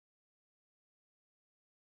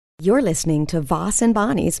You're listening to Voss and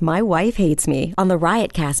Bonnie's My Wife Hates Me on the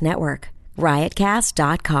Riotcast Network.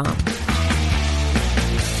 Riotcast.com.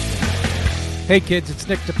 Hey kids, it's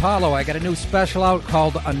Nick DiPaolo. I got a new special out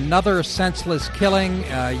called Another Senseless Killing.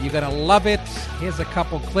 You're going to love it. Here's a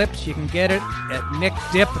couple clips. You can get it at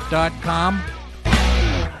nickdip.com.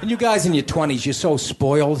 And you guys in your 20s, you're so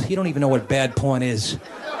spoiled, you don't even know what bad porn is.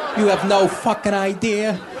 You have no fucking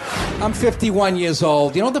idea. I'm 51 years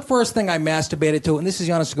old. You know the first thing I masturbated to, and this is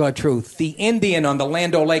the honest to God truth, the Indian on the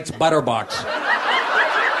Land O'Lakes Butterbox.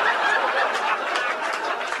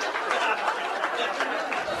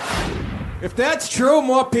 If that's true,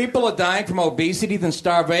 more people are dying from obesity than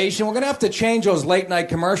starvation. We're going to have to change those late-night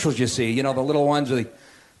commercials you see. You know, the little ones with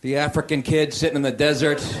the African kid sitting in the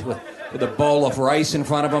desert with a bowl of rice in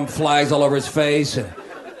front of him, flies all over his face. And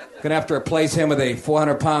going to have to replace him with a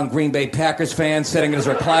 400-pound Green Bay Packers fan sitting in his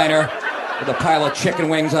recliner with a pile of chicken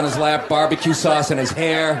wings on his lap, barbecue sauce in his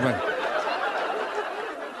hair.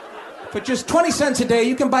 For just 20 cents a day,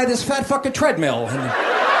 you can buy this fat fucking treadmill.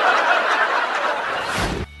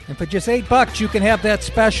 And for just $8, you can have that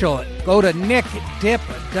special. Go to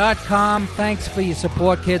nickdip.com. Thanks for your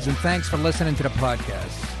support, kids, and thanks for listening to the podcast.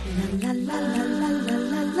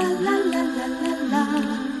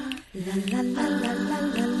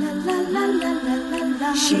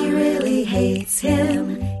 She really hates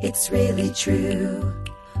him, it's really true.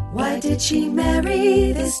 Why did she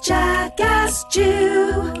marry this jackass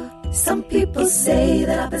Jew? Some people say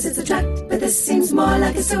that opposites attract, but this seems more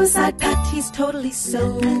like a suicide pact. He's totally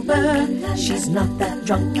sober, she's not that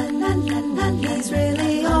drunk. He's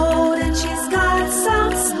really old and she's got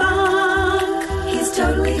some spunk. He's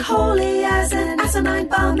totally holy as an asinine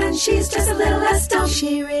bomb, and she's just a little less dumb.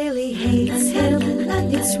 She really hates him,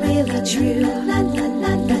 it's really true.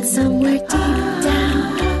 But somewhere deep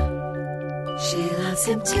down, she loves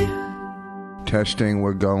him too. Testing,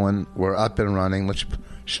 we're up and running. Let's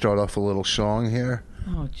start off a little song here.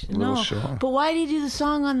 Oh, no. Song. But why do you do the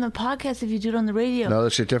song on the podcast if you do it on the radio? No,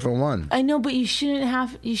 that's a different one. I know, but you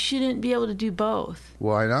shouldn't be able to do both.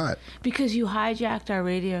 Why not? Because you hijacked our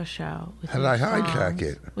radio show. How did I hijack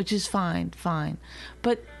it? Which is fine.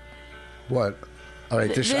 But what? All right,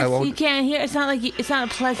 you can't hear. It's not a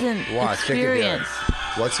pleasant experience.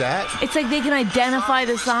 What's that? It's like they can identify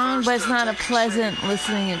the song, but it's not a pleasant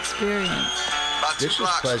listening experience. This is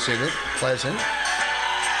pleasant.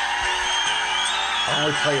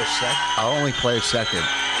 I'll only play a second. In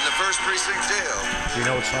the first precinct jail. Do you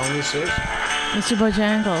know what song this is? Mr.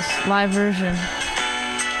 Bojangles, live version. A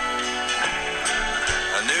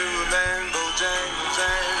new man, Bojangles,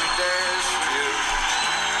 and he danced for you.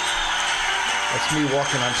 That's me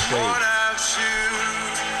walking on stage. Worn out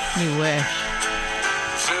shoes. You wish.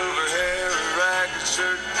 Silver hair, a ragged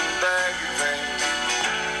shirt, and baggy pants.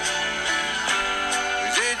 We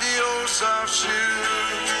did the old soft shoe.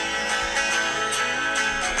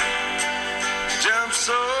 Jump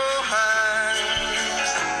so high.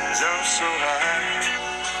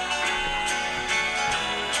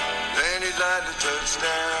 Then he'd like to touch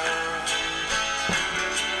down.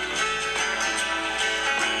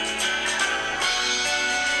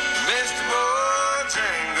 Mr.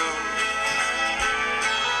 Bojangles,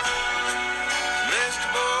 Mr.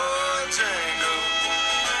 Bojangles,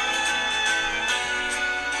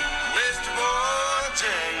 Mr.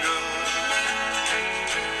 Bojangles.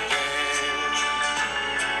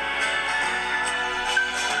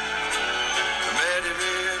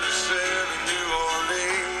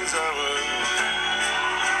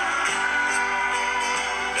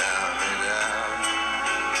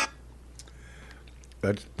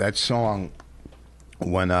 That song,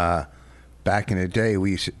 when back in the day,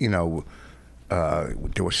 we used to,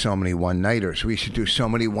 there were so many one-nighters. We used to do so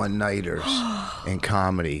many one-nighters in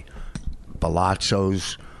comedy.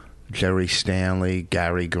 Palazzo's, Jerry Stanley,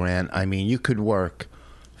 Gary Grant. I mean, you could work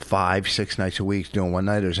 5-6 nights a week doing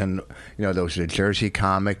one-nighters. And, there was the Jersey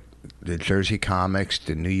Comics, the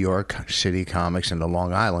New York City comics, and the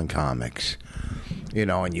Long Island comics.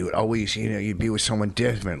 And you would always, you'd be with someone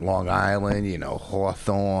different, Long Island,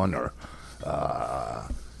 Hawthorne, or,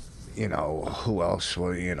 who else?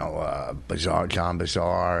 Well, John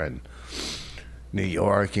Bazaar, and New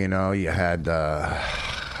York, you had Lou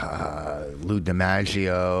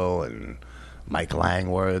DiMaggio, and Mike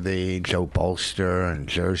Langworthy, Joe Bolster, and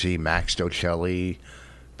Jersey, Max Docelli,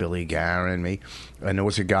 Billy Guerin, me. And there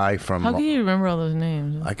was a guy from... How can you remember all those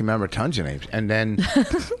names? I can remember tons of names. And then...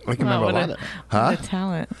 I can remember a lot of... What a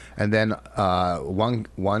talent. And then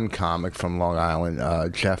one comic from Long Island,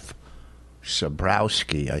 Jeff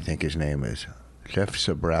Sabrowski, I think his name is. Jeff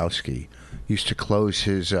Sabrowski used to close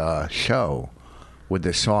his show with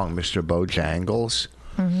the song Mr. Bojangles.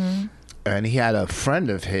 Mm-hmm. And he had a friend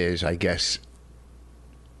of his, I guess,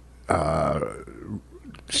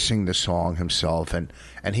 sing the song himself, and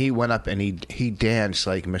he went up and he danced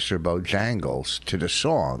like Mr. Bojangles to the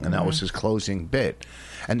song, and that was his closing bit.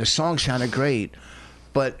 And the song sounded great,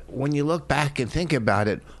 but when you look back and think about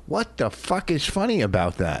it, what the fuck is funny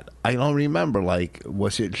about that? I don't remember. Like,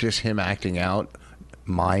 was it just him acting out,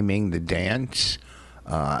 miming the dance?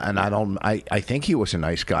 And I think he was a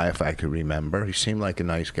nice guy, if I could remember. He seemed like a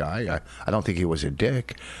nice guy. I don't think he was a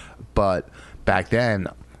dick. But back then,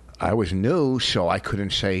 I was new, so I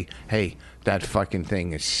couldn't say, hey, that fucking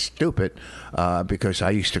thing is stupid, because I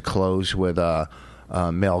used to close with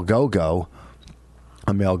Mel Go-Go,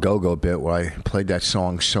 a Mel Go-Go bit where I played that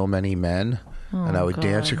song, So Many Men. And I would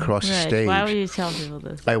dance across the stage. Why would you tell people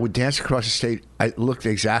this? I would dance across the stage. I looked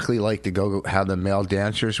exactly like the go-go, how the male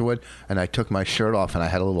dancers would, and I took my shirt off and I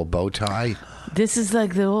had a little bow tie. This is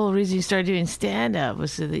like the whole reason you started doing stand-up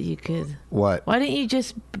was so that you could... What? Why didn't you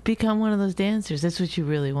just become one of those dancers? That's what you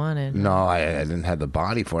really wanted. No, I didn't have the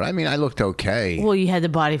body for it. I mean, I looked okay. Well, you had the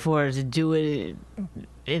body for it to do it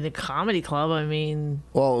in the comedy club. I mean...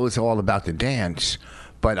 Well, it was all about the dance.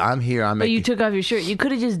 But I'm here. But you took off your shirt. You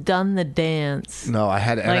could have just done the dance. No, I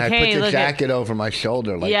had, and like, I hey, put the jacket over my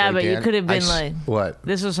shoulder. Like, yeah, but you could have been like, what?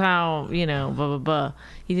 This is how, blah blah blah.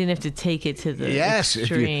 You didn't have to take it to the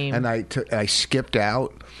extreme. And I skipped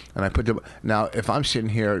out, and I put the. Now, if I'm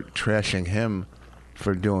sitting here trashing him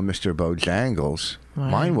for doing Mr. Bojangles,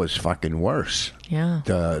 mine was fucking worse. Yeah.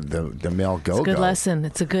 The male go-go. It's a good lesson.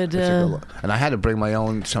 It's a good. And I had to bring my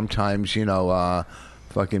own sometimes.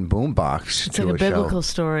 Fucking boombox. It's like a biblical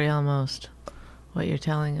story almost. What you're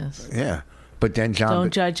telling us. Yeah, but then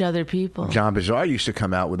don't judge other people. John Bizarre used to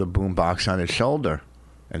come out with a boombox on his shoulder,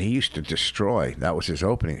 and he used to destroy. That was his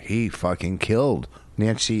opening. He fucking killed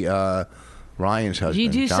Nancy Ryan's husband. You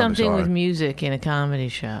do John something Bizarre. with music in a comedy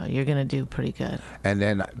show, you're gonna do pretty good. And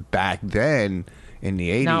then back then. In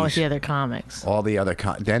the 80s. Not with the other comics. All the other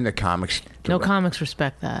then the comics. No comics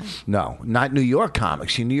respect that. No, not New York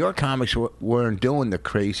comics. See, New York comics weren't doing the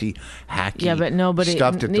crazy, hacky but nobody,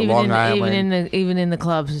 stuff that the Long Island. Even in the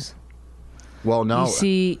clubs. Well, no. You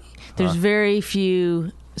see, there's very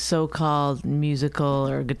few so-called musical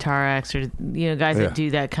or guitar acts or guys that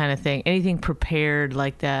do that kind of thing. Anything prepared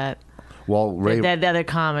like that. Well, that other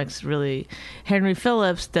comics really. Henry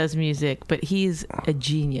Phillips does music, but he's a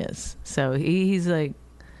genius. So he's like,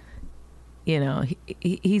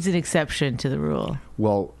 he's an exception to the rule.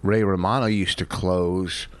 Well, Ray Romano used to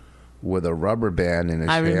close with a rubber band in his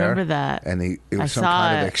hair. I remember that. And it was some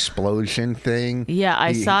kind of explosion thing. Yeah,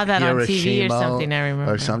 I saw that on TV or something, I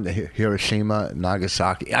remember. Or something, Hiroshima,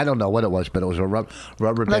 Nagasaki. I don't know what it was, but it was a rubber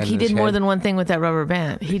band. Like, he did more than one thing with that rubber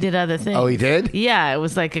band. He did other things. Oh, he did? Yeah, it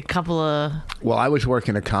was like a couple of... Well, I was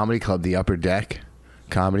working a comedy club, the Upper Deck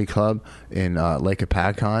Comedy Club in Lake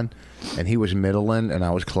Apacon, and he was middling and I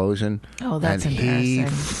was closing. Oh, that's and embarrassing.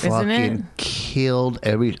 He fucking killed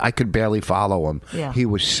I could barely follow him. Yeah. He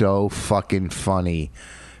was so fucking funny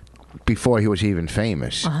before he was even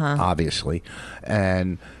famous, obviously.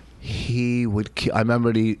 And he would I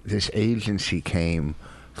remember this agency came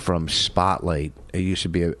from Spotlight. It used to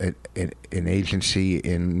be an agency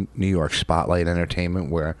in New York, Spotlight Entertainment,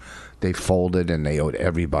 where they folded and they owed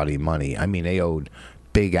everybody money. I mean, they owed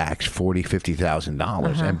big acts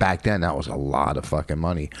 $40,000-$50,000, and back then that was a lot of fucking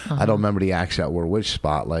money. I don't remember the acts that were with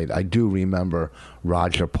Spotlight. I do remember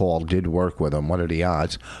Roger Paul did work with them. What are the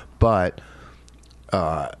odds? But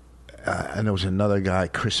and there was another guy,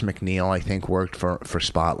 Chris McNeil, I think, worked for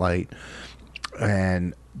Spotlight,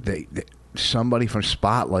 and somebody from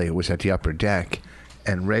Spotlight was at the Upper Deck,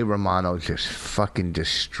 and Ray Romano just fucking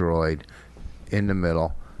destroyed in the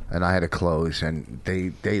middle. And I had to close, and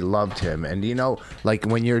they loved him. And like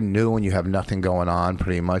when you're new and you have nothing going on,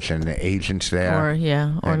 pretty much, and the agent's there,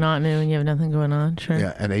 or not new and you have nothing going on, sure.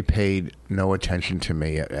 Yeah, and they paid no attention to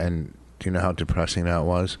me. And do you know how depressing that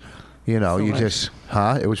was? It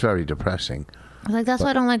was very depressing. I was like, that's why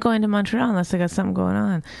I don't like going to Montreal unless I got something going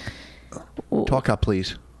on. Talk up,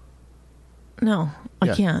 please. No,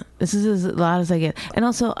 I can't. This is as loud as I get. And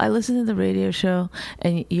also, I listen to the radio show,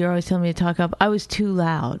 and you're always telling me to talk up. I was too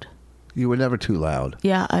loud. You were never too loud.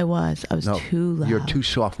 Yeah, I was. I was too loud. You're too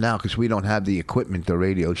soft now because we don't have the equipment the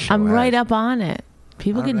radio show I'm has. right up on it.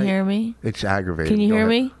 People can hear me. It's aggravating. Can you hear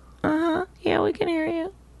me? Yeah, we can hear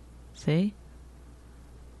you. See?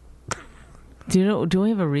 Do we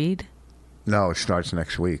have a read? No, it starts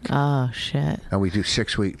next week. Oh, shit. And we do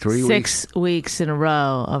 6 weeks, 3 weeks. 6 weeks in a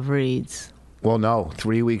row of reads. Well, no,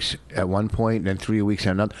 3 weeks at one point, and then 3 weeks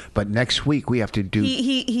at another. But next week we have to do.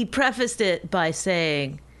 He prefaced it by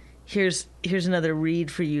saying, "Here's another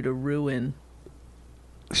read for you to ruin."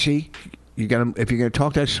 See, you got if you're gonna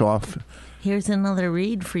talk that soft. Here's another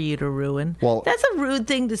reed for you to ruin. Well, that's a rude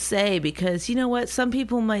thing to say because you know what? Some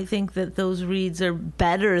people might think that those reeds are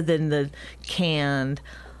better than the canned.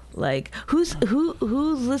 Like who's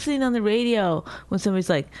listening on the radio when somebody's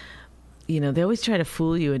like, they always try to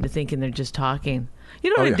fool you into thinking they're just talking. You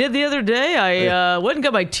know what I did the other day? I went and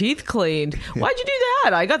got my teeth cleaned. Why'd you do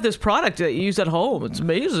that? I got this product that you use at home. It's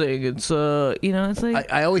amazing. It's it's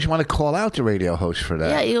like I always want to call out the radio host for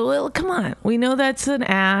that. Yeah, well, come on. We know that's an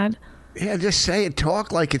ad. Yeah, just say it.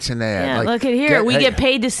 Talk like it's an ad. Yeah, like, look at here. We get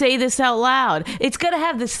paid to say this out loud. It's got to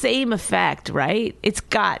have the same effect, right? It's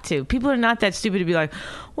got to. People are not that stupid to be like,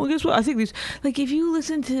 well, guess what? I think these... Like, if you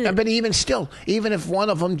listen to... But even still, even if one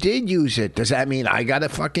of them did use it, does that mean I got to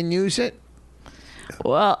fucking use it?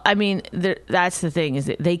 Well, I mean, that's the thing, is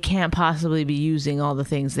that they can't possibly be using all the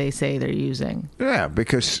things they say they're using. Yeah,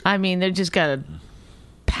 because... I mean, they've just got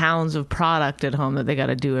pounds of product at home that they got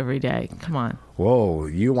to do every day. Come on. Whoa,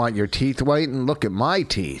 you want your teeth whitened? Look at my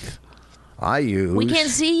teeth. I use... We can't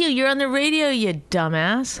see you. You're on the radio, you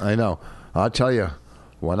dumbass. I know. I'll tell you,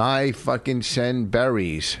 when I fucking send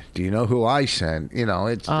berries, do you know who I send?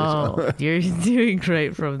 It's... Oh, you're doing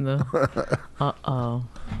great from the... Uh-oh.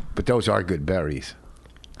 But those are good berries.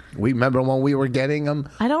 We remember when we were getting them?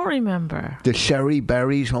 I don't remember. The sherry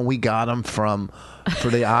berries when we got them for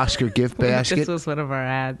the Oscar gift basket. This was one of our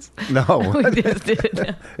ads. No. We just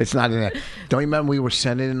did. It's not in that. Don't you remember we were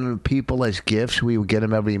sending them to people as gifts? We would get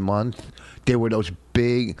them every month. They were those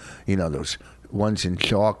big, those ones in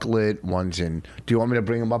chocolate, ones in... Do you want me to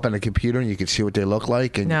bring them up on the computer and you can see what they look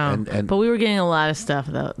like? No, but we were getting a lot of stuff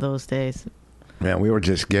those days. Man, we were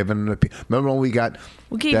just giving them. Remember when we got...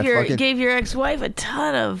 We gave your ex-wife a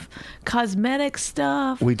ton of cosmetic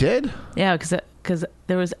stuff. We did? Yeah, because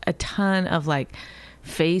there was a ton of like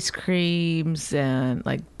face creams and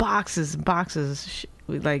like boxes and boxes.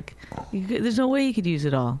 There's no way you could use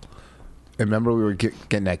it all. I remember we were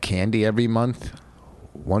getting that candy every month,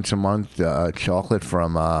 once a month, chocolate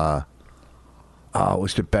from. It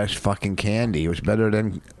was the best fucking candy. It was better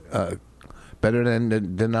than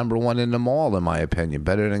the number one in the mall, in my opinion.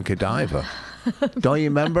 Better than Godiva. Don't you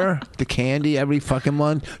remember the candy every fucking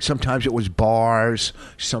month? Sometimes it was bars.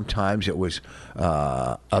 Sometimes it was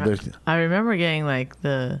other. I remember getting like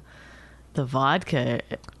the vodka.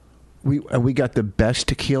 We got the best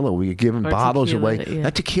tequila. We were giving bottles away. Yeah.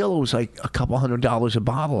 That tequila was like a couple $100 a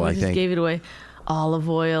bottle. I think. Gave it away. Olive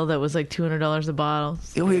oil that was like $200 a bottle.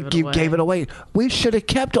 We gave it away. We should have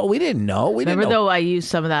kept it. We didn't know. Remember though, I used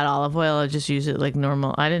some of that olive oil. I just used it like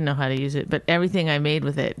normal. I didn't know how to use it, but everything I made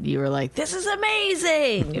with it, you were like, "This is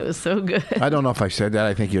amazing!" It was so good. I don't know if I said that.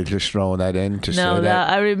 I think you're just throwing that in to say that. No,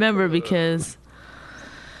 I remember because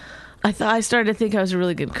I started to think I was a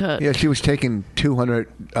really good cook. Yeah, she was taking $200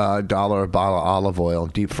 a bottle of olive oil,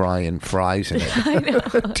 deep frying fries in it. I know.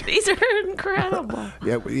 These are incredible.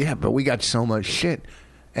 Yeah, but we got so much shit.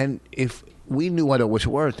 And if we knew what it was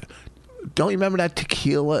worth, don't you remember that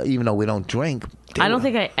tequila, even though we don't drink? I don't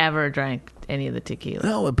think I ever drank any of the tequila.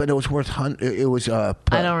 No, but it was worth it was I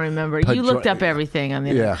don't remember. You looked up everything on the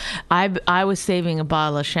internet. I was saving a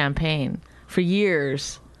bottle of champagne for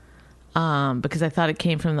years. Because I thought it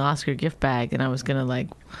came from the Oscar gift bag, and I was gonna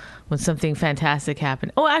when something fantastic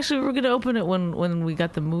happened. Oh, actually, we were gonna open it when we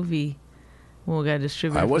got the movie, when we got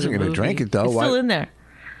distributed. I wasn't gonna drink it though. It's still in there,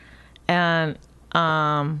 and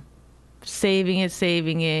saving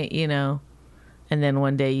it, and then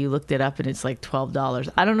one day you looked it up and it's like $12.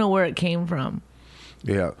 I don't know where it came from.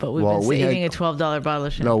 Yeah, but we've been saving a $12 bottle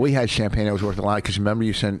of champagne. No, we had champagne that was worth a lot because remember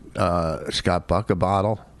you sent Scott Buck a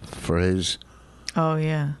bottle for his. Oh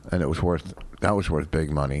yeah, and that was worth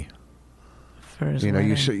big money. For his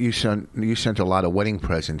you sent a lot of wedding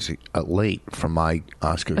presents late from my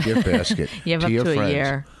Oscar gift basket to your your friends, a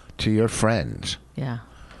year to your friends. Yeah.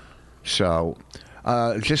 So,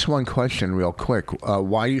 just one question, real quick.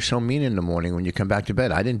 Why are you so mean in the morning when you come back to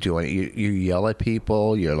bed? I didn't do it. You yell at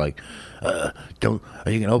people. You're like, Are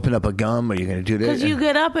you gonna open up a gum? Are you gonna do this? Because you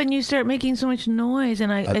get up and you start making so much noise,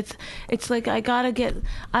 and it's like I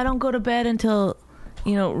don't go to bed until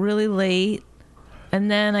really late, and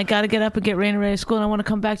then I gotta get up and get Raina ready to school, and I want to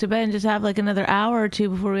come back to bed and just have like another hour or two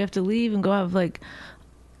before we have to leave and go have I'm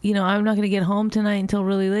not gonna get home tonight until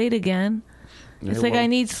really late again. It's I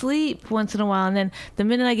need sleep once in a while, and then the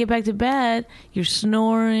minute I get back to bed, you're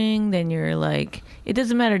snoring. Then you're like, it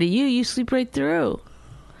doesn't matter to you. You sleep right through.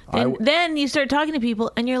 Then you start talking to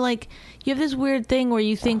people, and you're like, you have this weird thing where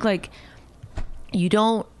you think like, you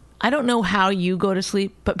don't. I don't know how you go to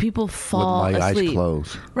sleep, but people fall with my asleep. eyes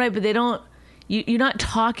closed. Right, but they don't. You're not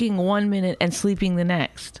talking 1 minute and sleeping the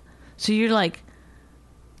next. So you're like,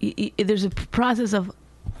 there's a process of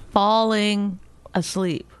falling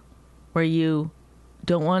asleep, where you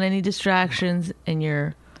don't want any distractions and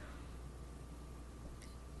you're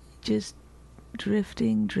just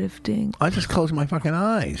drifting. I just closed my fucking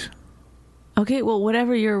eyes. Okay, well,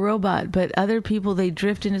 whatever, you're a robot, but other people, they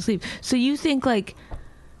drift into sleep. So you think like,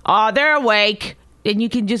 oh, they're awake, and you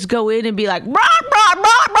can just go in and be like, rah, rah,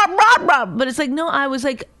 rah, rah, rah, rah. But it's like, no, I was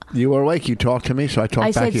like, You were awake. You talked to me, so I talked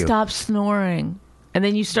I back said, to you. stop snoring. And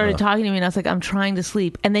then you started talking to me, and I was like, I'm trying to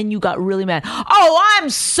sleep. And then you got really mad. Oh, I'm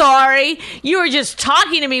sorry. You were just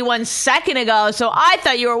talking to me 1 second ago, so I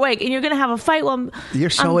thought you were awake. And you're going to have a fight while You're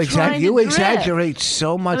so I'm trying to you drift. exaggerate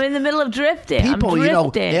so much. I'm in the middle of drifting. People,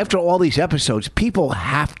 I'm drifting. after all these episodes, people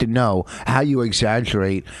have to know how you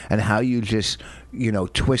exaggerate and how you just,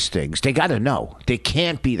 twist things. They got to know. They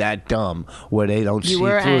can't be that dumb where they don't see You through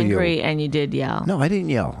were you. angry, and you did yell. No, I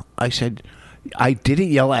didn't yell. I said, I didn't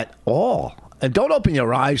yell at all. And don't open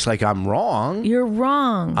your eyes like I'm wrong. You're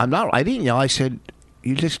wrong. I'm not. I didn't yell. I said,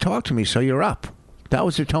 you just talked to me, so you're up. That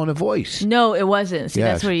was the tone of voice. No, it wasn't. See,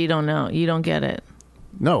 Yes. that's where you don't know. You don't get it.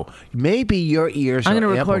 No, maybe your ears I'm are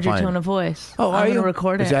going to record your amplifying. tone of voice. Oh, I'm are going you? to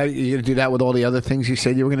record it. Is that, you going to do that with all the other things you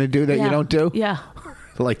said you were going to do that you don't do? Yeah.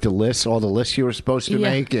 Like the lists, all the lists you were supposed to Yeah,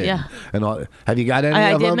 make? And, yeah. And all, have you got any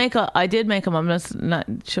I of did them? I did make them. I'm just not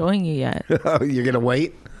showing you yet. You're going to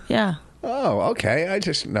wait? Yeah. Oh, okay. I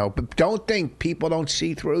just know. But don't think people don't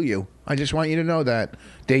see through you. I just want you to know that.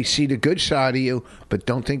 They see the good side of you, but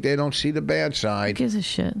don't think they don't see the bad Who side. gives a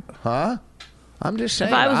shit? Huh? I'm just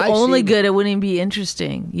saying. If I was only good, it wouldn't even be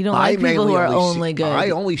interesting. You don't like people who are only good.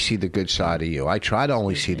 I only see the good side of you. I try to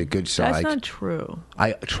only see the good side. That's not true.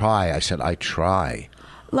 I try. I said I try.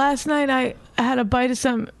 Last night I had a bite of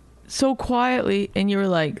something so quietly, and you were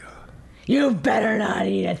like, "You better not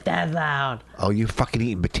eat it that loud." Oh, you fucking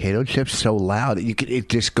eating potato chips so loud it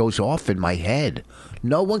just goes off in my head.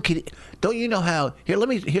 No one can. Don't you know how?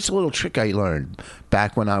 Here's a little trick I learned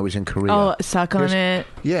back when I was in Korea. Oh, suck on it.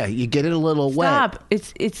 Yeah, you get it a little Stop.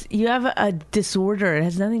 wet. It's you have a disorder. It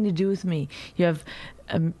has nothing to do with me. You have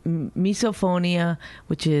misophonia,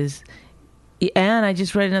 which is, and I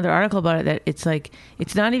just read another article about it, that it's like,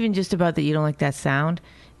 it's not even just about that you don't like that sound,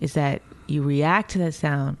 is that you react to that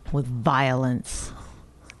sound with violence.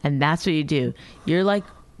 And that's what you do. You're like,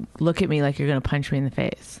 look at me like you're going to punch me in the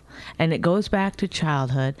face. And it goes back to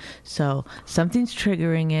childhood. So something's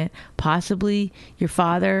triggering it. Possibly your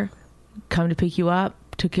father come to pick you up,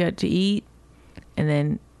 took you out to eat, and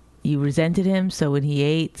then you resented him. So when he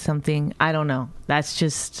ate something, I don't know. That's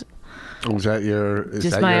just Was that your? Is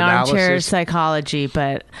just that my your armchair analysis? psychology.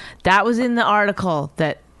 But that was in the article,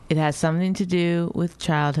 that it has something to do with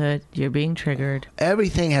childhood. You're being triggered.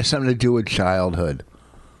 Everything has something to do with childhood.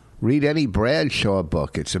 Read any Bradshaw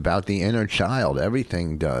book. It's about the inner child.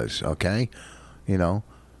 Everything does. Okay, he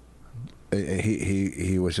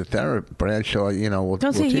was a therapist. Bradshaw.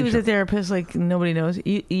 Don't say he was a therapist like nobody knows.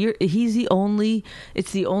 He's the only.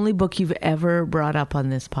 It's the only book you've ever brought up on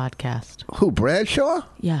this podcast. Who, Bradshaw?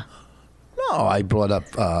 Yeah. No, I brought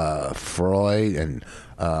up Freud and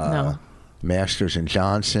No. Masters and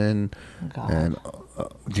Johnson. God. And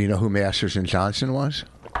do you know who Masters and Johnson was?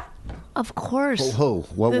 Of course. Who?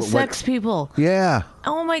 The sex people. Yeah.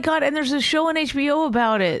 Oh my God! And there's a show on HBO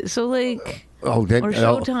about it. So like. Oh, Or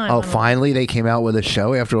Showtime. Oh, finally they came out with a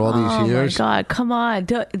show after all these years. Oh my God! Come on!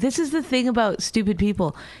 This is the thing about stupid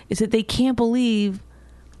people, is that they can't believe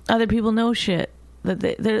other people know shit. That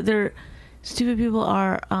they're stupid people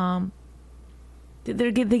are.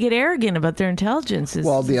 They get arrogant about their intelligence.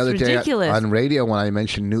 Well, the other day ridiculous. on radio when I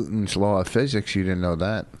mentioned Newton's law of physics, you didn't know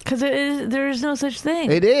that. Because there is no such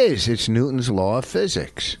thing. It is. It's Newton's law of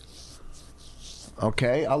physics.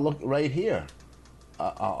 Okay, I'll look right here.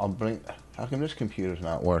 I'll bring. How come this computer's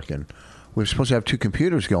not working? We're supposed to have two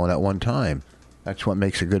computers going at one time. That's what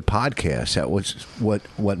makes a good podcast. That was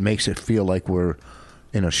what makes it feel like we're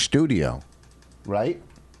in a studio, right?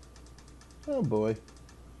 Oh boy.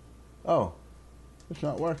 Oh, it's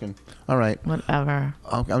not working. All right. Whatever.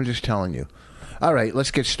 I'm just telling you. All right, let's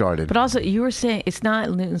get started. But also, you were saying it's not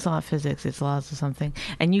Newton's law of physics; it's laws of something,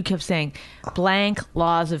 and you kept saying blank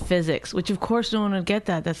laws of physics, which of course no one would get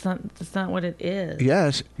that. That's not what it is.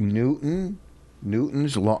 Yes,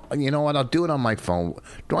 Newton's law. You know what? I'll do it on my phone. Why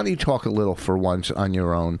don't you talk a little for once on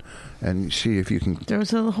your own and see if you can. There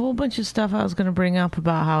was a whole bunch of stuff I was going to bring up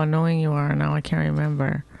about how annoying you are, and now I can't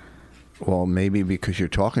remember. Well, maybe because you're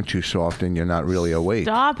talking too soft and you're not really awake.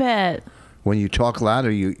 Stop it. When you talk louder,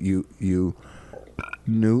 you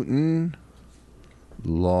Newton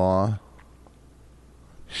law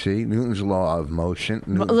See, Newton's law of motion.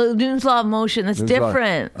 Newton's law of motion. That's Newton's law-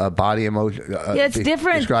 different. Body and motion. Yeah, it's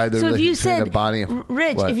different. Describe the So if you relationship between said, the body and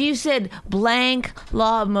Rich, what? if you said blank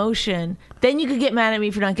law of motion, then you could get mad at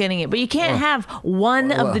me for not getting it. But you can't have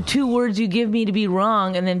one of the two words you give me to be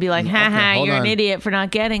wrong and then be like, ha ha, hold you're an on. idiot for not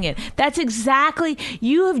getting it. That's exactly,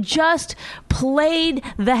 you have just played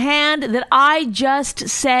the hand that I just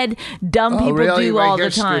said dumb people really? do Right all here,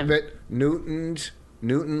 the time. Stupid.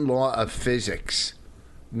 Newton law of physics.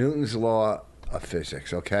 Newton's law of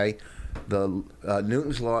physics. Okay, the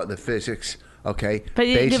Newton's law of the physics. Okay, But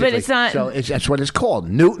it's not- So that's what it's called.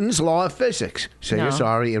 Newton's law of physics. Say No. you're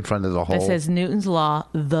sorry in front of the whole. It says Newton's law,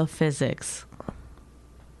 the physics.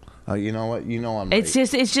 You know what? You know I'm. It's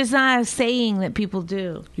right. just not a saying that people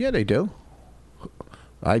do. Yeah, they do.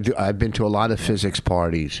 I do. I've been to a lot of physics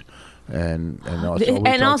parties, and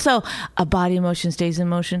Also, a body in motion stays in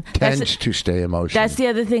motion. tends to stay in motion. That's the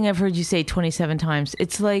other thing I've heard you say 27 times.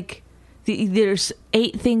 It's like there's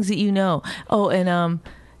 8 things that you know. Oh, and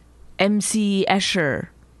MC Escher.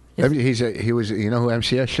 He was. You know who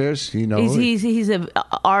MC Escher is? You know. He's an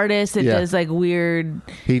artist that Yeah. does like weird,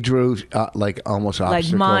 He drew like almost like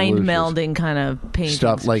obstacle mind illusions. melding kind of paintings.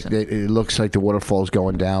 Stuff or like something. it looks like the waterfall's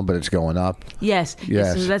going down, but it's going up. Yes.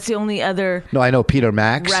 Yes. So that's the only other. No, I know Peter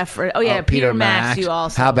Max. Oh, yeah, Peter Max, you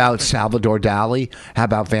also How about reference. Salvador Dali? How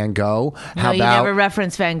about Van Gogh? No, How you about never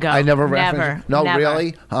reference Van Gogh. I never referenced. No, never.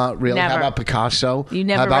 really? Really? Never. How about Picasso? You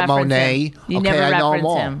never How about reference Monet? him. You okay, never I know them reference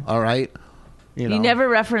all. him. All right. You know. You never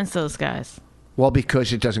reference those guys. Well,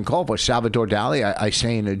 because it doesn't call for it. Salvador Dali. I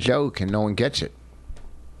say in a joke, and no one gets it.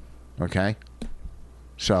 Okay.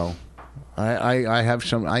 So, I have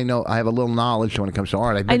some. I know I have a little knowledge when it comes to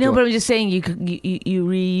art. I know, but I'm just saying you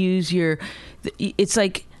reuse your. It's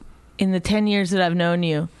like in the 10 years that I've known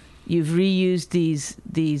you, you've reused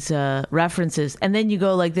these references, and then you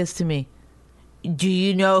go like this to me. Do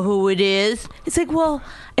you know who it is? It's like, well,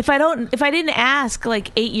 if I didn't ask like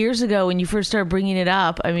 8 years ago when you first started bringing it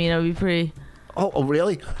up, I mean, it would be pretty. Oh,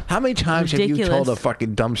 really? How many times have you Ridiculous. told a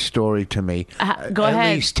fucking dumb story to me? Go At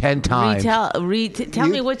ahead. least 10 times. Tell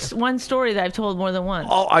me what's one story that I've told more than once.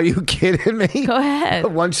 Oh, are you kidding me? Go ahead.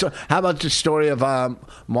 How about the story of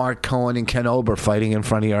Mark Cohen and Ken Ober fighting in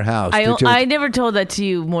front of your house? I never told that to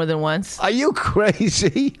you more than once. Are you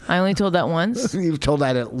crazy? I only told that once. You've told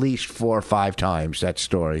that at least 4 or 5 times, that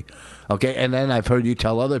story. Okay, and then I've heard you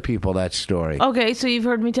tell other people that story. Okay, so you've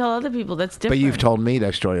heard me tell other people. That's different. But you've told me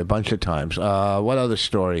that story a bunch of times. What other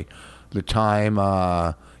story? The time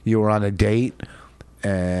you were on a date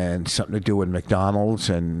and something to do with McDonald's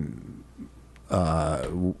and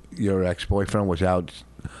your ex-boyfriend was out.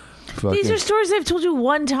 These are stories I've told you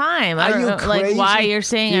one time. I Are don't you know, crazy? like why you're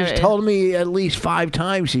saying You've told me at least 5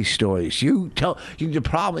 times these stories. The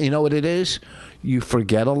problem. You know what it is? You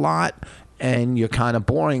forget a lot. And you're kind of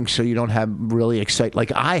boring, so you don't have really exciting.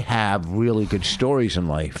 Like I have really good stories in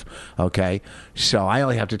life, okay? So I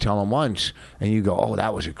only have to tell them once, and you go, "Oh,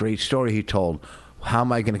 that was a great story he told." How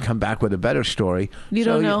am I going to come back with a better story? You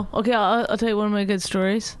don't know. Okay, I'll tell you one of my good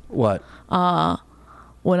stories. What?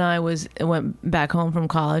 When I went back home from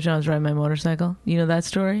college, I was riding my motorcycle. You know that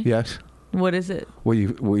story? Yes. What is it? Will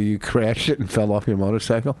you crash it and fell off your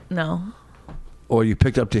motorcycle, No. or you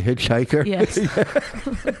picked up the hitchhiker? Yes.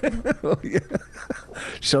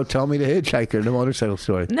 So tell me the hitchhiker, the motorcycle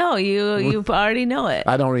story. No, you already know it.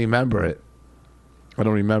 I don't remember it. I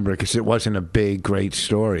don't remember it because it wasn't a big, great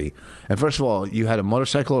story. And first of all, you had a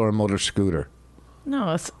motorcycle or a motor scooter?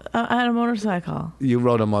 No, I had a motorcycle. You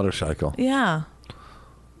rode a motorcycle. Yeah.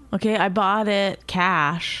 Okay, I bought it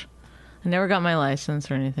cash. I never got my license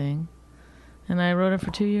or anything. And I rode it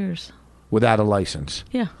for 2 years. Without a license.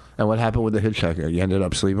 Yeah. And what happened with the hitchhiker? You ended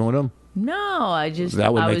up sleeping with him? No, I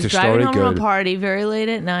That would I make was the driving story home from good. a party very late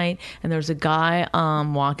at night, and there was a guy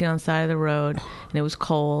walking on the side of the road, and it was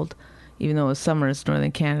cold. Even though it was summer, it's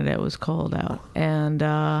northern Canada, it was cold out. And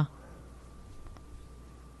it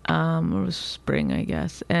was spring, I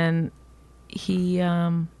guess. And he'd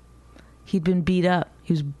been beat up.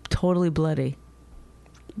 He was totally bloody.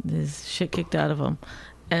 His shit kicked out of him.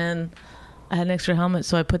 And I had an extra helmet,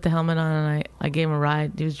 so I put the helmet on, and I gave him a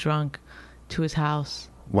ride. He was drunk to his house.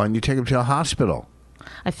 Why didn't you take him to a hospital?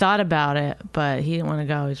 I thought about it, but he didn't want to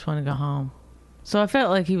go. He just wanted to go home. So I felt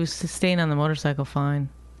like he was staying on the motorcycle fine.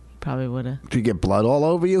 He probably would have. Did you get blood all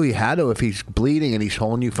over you? He had to if he's bleeding and he's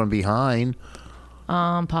holding you from behind.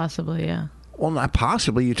 Possibly, yeah. Well, not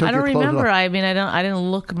possibly. You took I don't your clothes remember. off. I mean, I didn't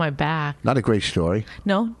look at my back. Not a great story.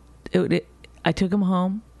 No, I took him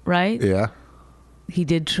home, right? Yeah. He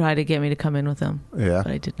did try to get me to come in with him. Yeah.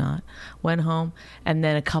 But I did not. Went home, and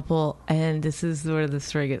then and this is where the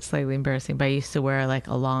story gets slightly embarrassing, but I used to wear like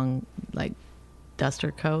a long, like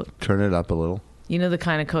duster coat. Turn it up a little. You know the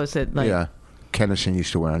kind of coats that like. Yeah. Kennison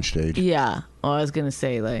used to wear on stage. Yeah. Oh, I was gonna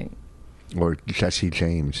say like. Or Jesse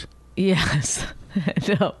James. Yes.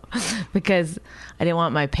 No, because I didn't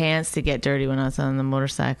want my pants to get dirty when I was on the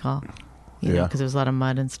motorcycle. You know, because there was a lot of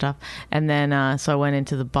mud and stuff. And then so I went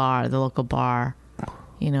into the bar, the local bar.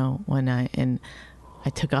 You know, and I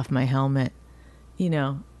took off my helmet. You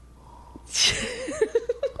know.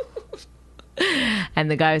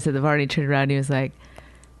 And the guy was at the bar and he turned around and he was like,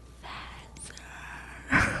 "That's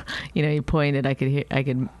her." You know, he pointed. I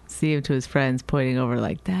could see him to his friends pointing over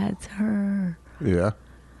like, "That's her." Yeah.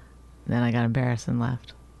 Then I got embarrassed and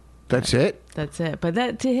left. That's it? That's it. But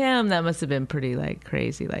that to him, that must have been pretty like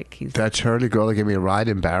crazy. Like he's. That's her, the girl that gave me a ride,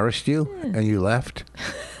 embarrassed you, and you left.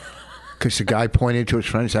 Because the guy pointed to his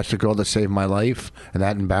friends, that's the girl that saved my life, and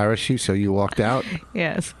that embarrassed you, so you walked out?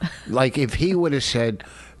 Yes. Like, if he would have said...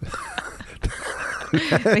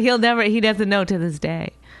 But he doesn't know to this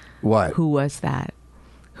day. What? Who was that?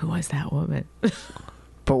 Who was that woman?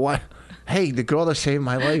 But what? Hey, the girl that saved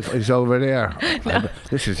my life is over there. No.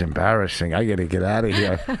 This is embarrassing. I got to get out of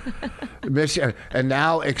here. And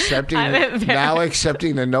now accepting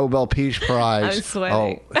the Nobel Peace Prize. I'm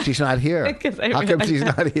sweating. Oh, she's not here. How come she's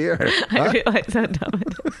not here? I realize how dumb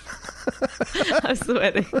it is. I'm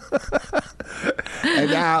sweating.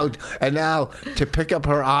 And now to pick up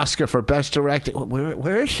her Oscar for Best Director.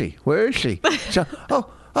 Where is she? Where is she? So, oh.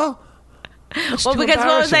 Well, because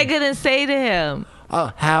what was I going to say to him? Oh,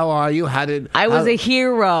 how are you? I was a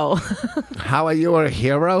hero. How are you a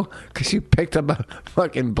hero? Because you picked up a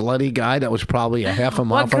fucking bloody guy that was probably a half a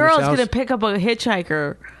mile from his house. What girl's going to pick up a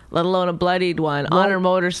hitchhiker, let alone a bloodied one, on her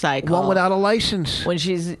motorcycle? One without a license. When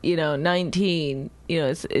she's, 19.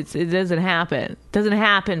 It doesn't happen. It doesn't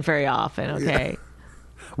happen very often, okay?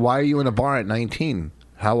 Why are you in a bar at 19?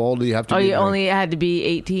 How old do you have to be? Oh, you only had to be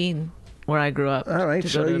 18. Where I grew up. All right,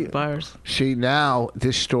 to go to bars. See, now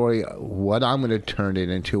this story, what I'm going to turn it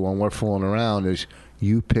into when we're fooling around is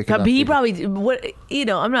you picking up. But he probably,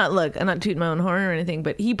 I'm not tooting my own horn or anything,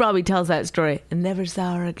 but he probably tells that story and never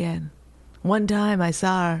saw her again. One time I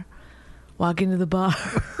saw her walk into the bar.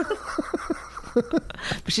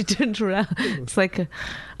 But she turned around. It's like an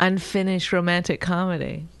unfinished romantic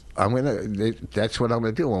comedy. That's what I'm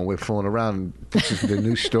going to do when we're fooling around. This is the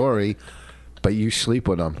new story, but you sleep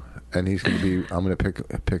with him. And he's going to be, I'm going to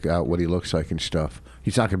pick out what he looks like and stuff.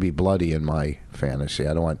 He's not going to be bloody in my fantasy.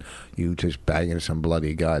 I don't want you just banging some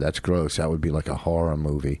bloody guy. That's gross. That would be like a horror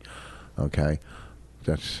movie. Okay?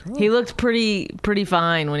 He looked pretty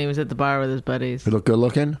fine when he was at the bar with his buddies. He looked good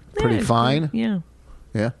looking? Pretty fine? Yeah.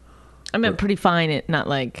 Yeah? I meant pretty fine, not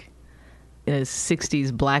like in his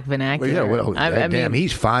 60s black vernacular. I mean,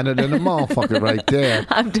 he's finer than a motherfucker right there.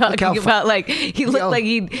 I'm talking about like he looked like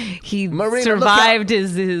he Marina, survived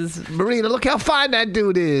his. Marina, look how fine that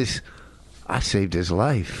dude is. I saved his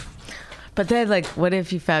life. But then, like, what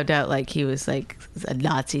if you found out like he was like a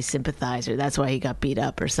Nazi sympathizer? That's why he got beat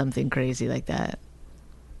up or something crazy like that.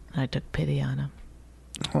 I took pity on him.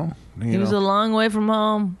 Well, he was a long way from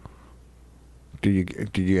home.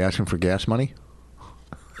 Did you ask him for gas money?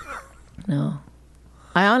 No.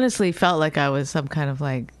 I honestly felt like I was some kind of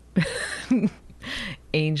like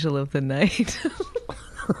angel of the night.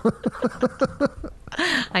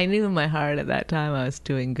 I knew in my heart at that time I was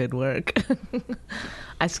doing good work.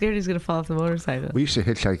 I was scared he was going to fall off the motorcycle. We used to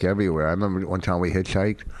hitchhike everywhere. I remember one time we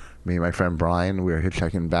hitchhiked. Me and my friend Brian, we were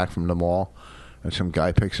hitchhiking back from the mall, and some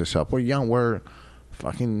guy picks us up. We're young. We're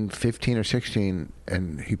fucking 15 or 16,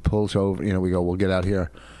 and he pulls over. We go, we'll get out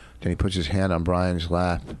here. Then he puts his hand on Brian's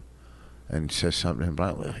lap and says something, and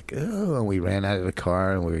Brian was like, oh, and we ran out of the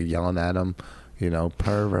car, and we were yelling at him,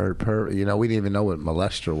 pervert. We didn't even know what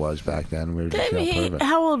molester was back then. We were just pervert.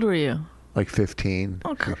 How old were you? Like 15.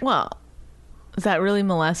 Okay. Well, is that really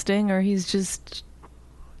molesting, or he's just...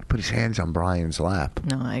 Put his hands on Brian's lap.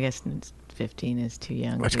 No, I guess 15 is too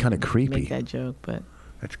young. That's kind of creepy. Make that joke, but...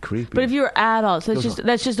 That's creepy. But if you're adults,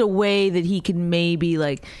 that's just a way that he can maybe,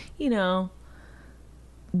 like,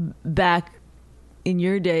 back... in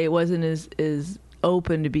your day, it wasn't as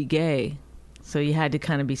open to be gay, so you had to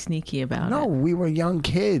kind of be sneaky about it. No, we were young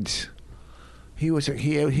kids.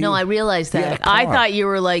 No, I realized that. I thought you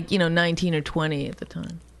were like 19 or 20 at the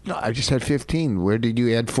time. No, I just had 15. Where did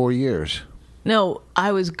you add 4 years? No,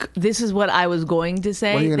 This is what I was going to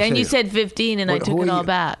say. Then you said 15, and I took it all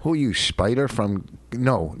back. Who are you, Spider from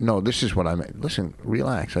No, this is what I meant. Listen,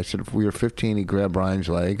 relax. I said if we were 15, he grabbed Brian's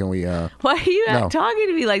leg and we. Why are you No. talking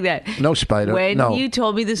to me like that? No, Spider. When no. you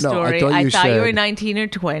told me the No, story, I thought you were said- 19 or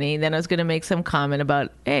 20. Then I was going to make some comment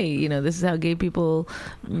about, hey, this is how gay people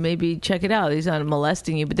maybe check it out. He's not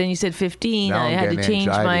molesting you. But then you said 15. Now I I'm had to getting change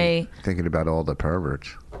anxiety thinking about all the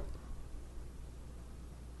perverts.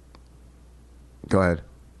 Go ahead.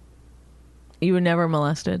 You were never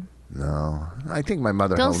molested? No, I think my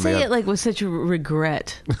mother. Don't held say me it up. like with such a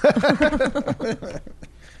regret.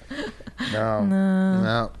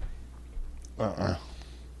 No.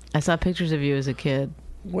 I saw pictures of you as a kid.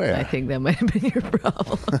 Where? I think that might have been your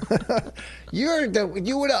problem. You were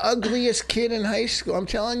the ugliest kid in high school. I'm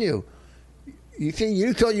telling you.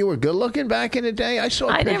 You thought you were good looking back in the day? I saw.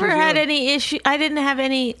 I never pictures had of- any issue. I didn't have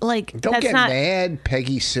any like. Don't that's get not, mad,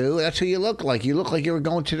 Peggy Sue. That's who you look like. You look like you were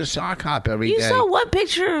going to the sock hop every day. You saw one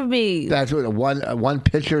picture of me. That's what one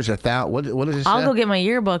picture is 1,000. What does it say? I'll go get my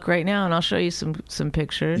yearbook right now and I'll show you some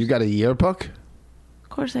pictures. You got a yearbook? Of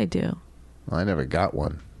course I do. I never got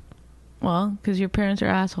one. Well, because your parents are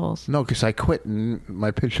assholes. No, because I quit and my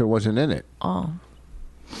picture wasn't in it. Oh.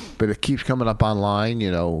 But it keeps coming up online.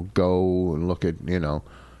 Go and look at and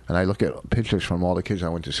I look at pictures from all the kids I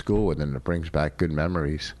went to school with, and it brings back good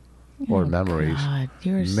memories. Or memories. God,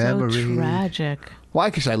 you're Memories. so tragic. Why?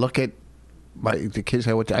 Because I look at the kids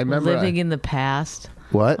I went to. I remember Living in the past.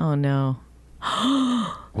 what? Oh no.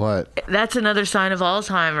 What? That's another sign of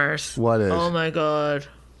Alzheimer's. What is? Oh my God.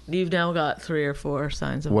 You've now got 3 or 4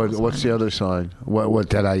 signs of Alzheimer's. What's the other sign? What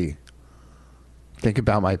did I think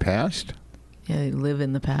about my past? Yeah, you live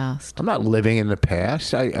in the past. I'm not living in the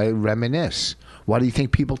past. I reminisce. Why do you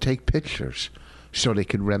think people take pictures? So they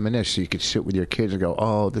could reminisce. So you could sit with your kids and go,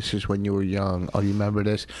 oh, this is when you were young. Oh, you remember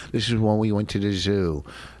this? This is when we went to the zoo.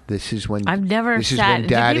 This is when... I've never this is sat. when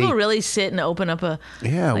Daddy... Do people really sit and open up a...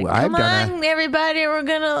 Yeah, like, well, I've come done on, everybody, we're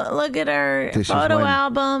going to look at our This is photo when-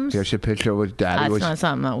 albums. Here's a picture with Daddy That's was... not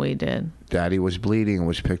something that we did. Daddy was bleeding and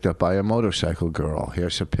was picked up by a motorcycle girl.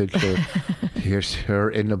 Here's a picture. Here's her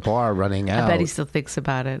in the bar running out. I bet he still thinks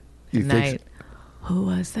about it You at think night. Who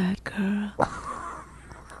was that girl?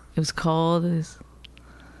 It was cold.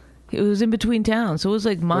 It was in between towns, so it was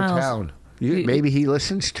like What miles. town? Maybe he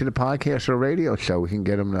listens to the podcast or radio show. We can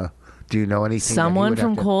get him to... Do you know anything? that he Someone would have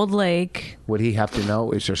from to- Cold Lake. Would he have to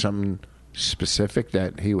know? Is there something specific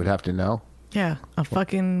that he would have to know? Yeah, a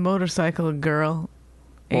fucking motorcycle girl.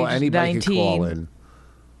 Well, aged anybody 19. could call in.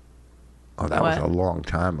 Oh, that was What? a long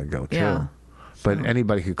time ago, too. Yeah. But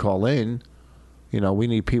anybody could call in. We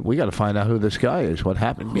need people. We got to find out who this guy is. What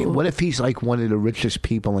happened? I mean, what if he's like one of the richest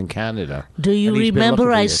people in Canada? Do you and he's been remember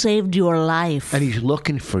looking for I you, saved your life? And he's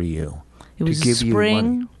looking for you. It was to give you money.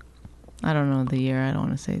 spring. I don't know the year. I don't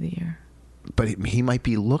want to say the year. But he might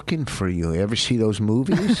be looking for you. You ever see those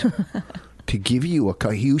movies? To give you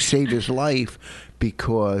you saved his life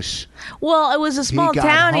because Well, it was a small got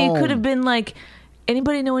town. He home. could have been like,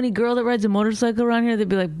 anybody know any girl that rides a motorcycle around here? They'd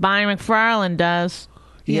be like, Bonnie McFarlane does.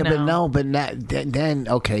 yeah, You but know. no, but then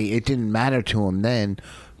okay, it didn't matter to him then.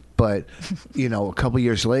 But a couple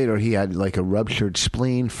years later, he had like a ruptured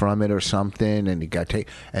spleen from it or something, and he got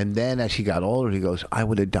taken. And then as he got older, he goes, "I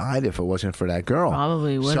would have died if it wasn't for that girl."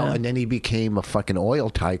 Probably would So have. and then he became a fucking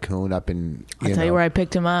oil tycoon up in. I'll tell you where I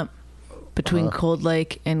picked him up. Between Cold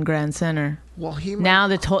Lake and Grand Center. Well, he Now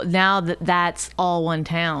that's all one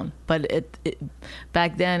town, but it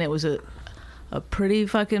back then it was a pretty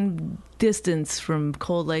fucking distance from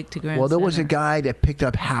Cold Lake to Grand Center. Well, there was a guy that picked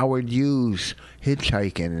up Howard Hughes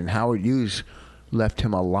hitchhiking, and Howard Hughes left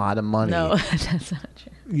him a lot of money. No, that's not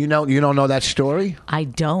true. You don't know that story? I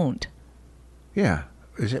don't. Yeah.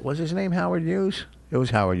 Was his name Howard Hughes? It was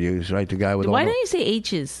Howard Hughes, right? The guy with Why all don't you say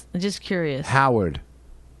H's? I'm just curious. Howard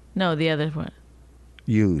No, the other one.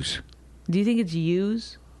 Hughes. Do you think it's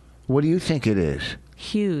Hughes? What do you think it is?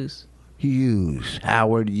 Hughes. Hughes.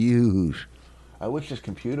 Howard Hughes. I wish this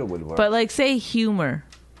computer would work. But like say humor.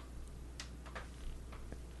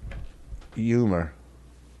 Humor.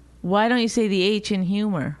 Why don't you say the H in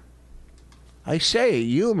humor? I say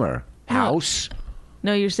humor. House.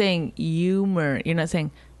 No, you're saying humor. You're not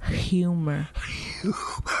saying humor.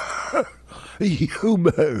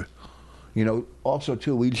 Humor. Also,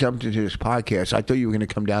 too, we jumped into this podcast. I thought you were going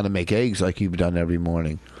to come down and make eggs like you've done every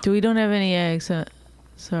morning. We don't have any eggs.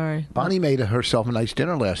 Sorry. Bonnie made herself a nice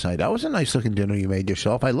dinner last night. That was a nice looking dinner you made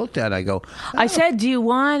yourself. I looked at it. I go, I said, do you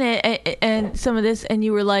want it? And some of this, and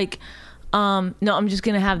you were like, no, I'm just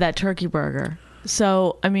going to have that turkey burger.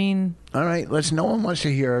 So, I mean... all right, no one wants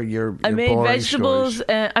to hear your I made boring vegetables.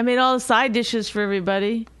 stories. I made all the side dishes for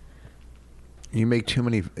everybody. You make too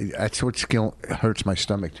many. That's what hurts my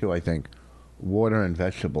stomach, too, I think. Water and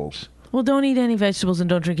vegetables. Well, don't eat any vegetables and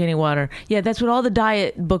don't drink any water. Yeah, that's what all the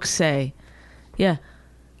diet books say. Yeah.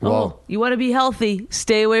 Well- you want to be healthy,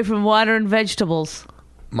 stay away from water and vegetables.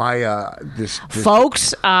 My this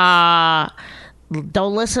Folks,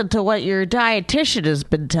 don't listen to what your dietitian has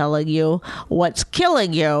been telling you. What's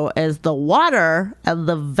killing you is the water and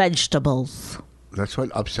the vegetables. that's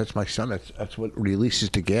what upsets my stomach. That's what releases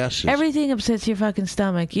the gases. Everything upsets your fucking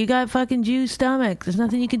stomach. You got fucking Jew stomach. There's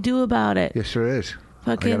nothing you can do about it. Yes, there is.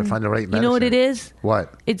 Fucking, I gotta find the right medicine. You know what it is?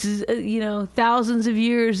 What? It's, thousands of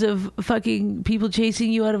years of fucking people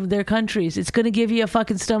chasing you out of their countries. It's going to give you a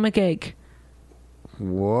fucking stomach ache.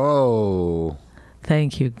 Whoa.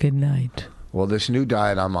 Thank you. Good night. Well, this new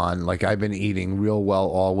diet I'm on, like I've been eating real well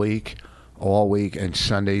all week, and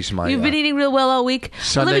Sunday's my. You've been eating real well all week?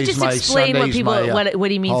 Well, let me just explain what people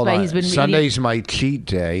what he means hold by on. he's been Sunday's my cheat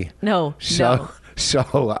day. No.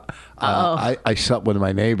 I slept with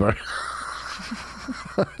my neighbor.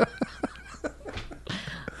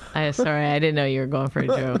 Sorry, I didn't know you were going for a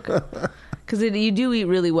joke. Because you do eat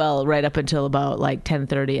really well right up until about like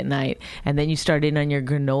 10:30 at night, and then you start in on your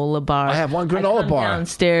granola bar. I have one granola bar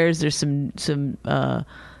downstairs. There's some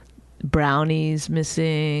brownies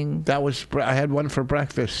missing. I had one for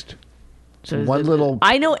breakfast. So one little.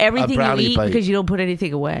 I know everything you eat bite. because you don't put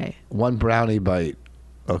anything away. One brownie bite,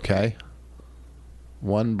 okay.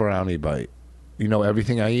 One brownie bite. You know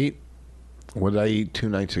everything I eat. What did I eat 2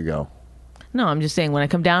 nights ago? No, I'm just saying when I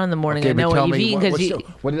come down in the morning, Okay, I know but tell what you've me, eaten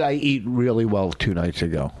what did I eat really well 2 nights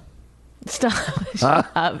ago? Stop.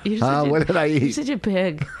 Shut up. What did I eat? You're such a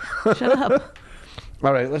pig. Shut up.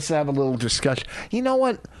 All right, let's have a little discussion. You know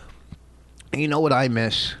what? You know what I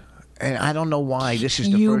miss, and I don't know why. This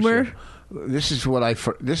is the Humor. first year.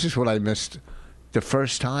 This is what I missed the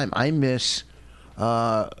first time. I miss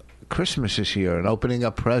Christmas this year and opening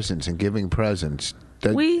up presents and giving presents.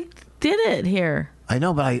 We did it here. I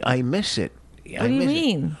know, but I miss it. What do you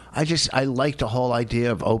mean? I like the whole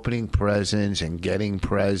idea of opening presents and getting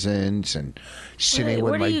presents and sitting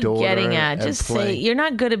with my daughter. What are you getting at? and Just say playing. you're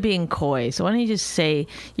not good at being coy. So why don't you just say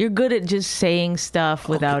you're good at just saying stuff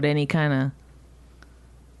without any kind of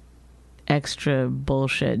extra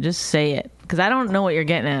bullshit. Just say it, because I don't know what you're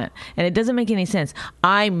getting at, and it doesn't make any sense.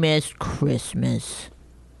 I miss Christmas.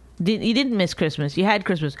 You didn't miss Christmas. You had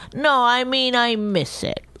Christmas. No, I mean I miss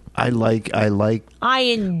it. I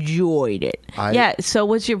enjoyed it. Yeah, so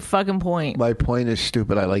what's your fucking point? My point is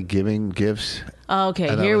stupid. I like giving gifts. Okay,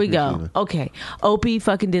 and here I we like go. receiving. Okay, Opie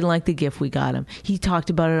fucking didn't like the gift we got him. He talked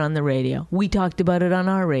about it on the radio. We talked about it on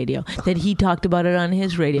our radio. Then he talked about it on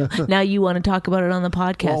his radio. Now you want to talk about it on the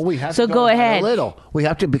podcast. Well, we have so to go by ahead. A little. We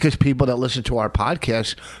have to, because people that listen to our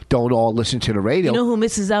podcast don't all listen to the radio. You know who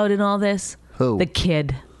misses out in all this? Who? The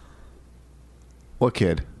kid. What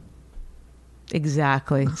kid?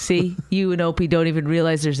 Exactly. See, you and Opie don't even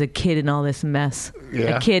realize there's a kid in all this mess.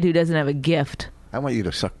 Yeah. A kid who doesn't have a gift. I want you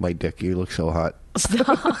to suck my dick. You look so hot.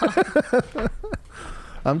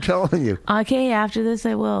 I'm telling you. Okay, after this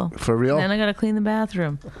I will. For real? Then I gotta clean the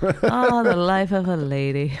bathroom. Oh, the life of a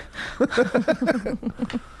lady.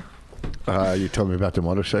 You told me about the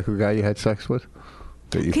motorcycle guy you had sex with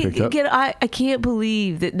that you picked up. I can't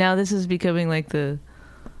believe that now this is becoming like the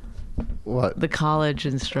college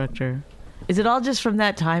instructor. Is it all just from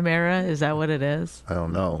that time era? Is that what it is? I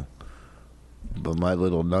don't know. But my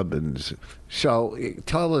little nubbins. So,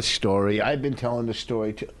 tell a story. I've been telling the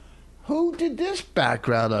story to... Who did this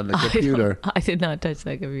background on the computer? I did not touch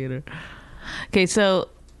that computer. Okay, so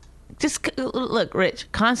just look,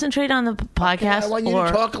 Rich, concentrate on the podcast. Okay, I want you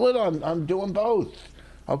to talk a little. I'm doing both.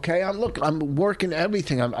 Okay, I'm working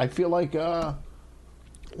everything. I feel like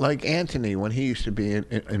Anthony when he used to be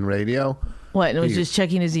in radio. What? And was just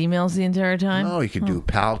checking his emails the entire time? No, he could do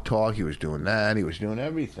Pal Talk. He was doing that. He was doing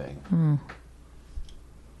everything.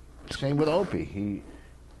 Same with Opie.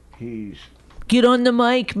 He's get on the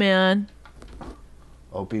mic, man.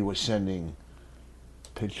 Opie was sending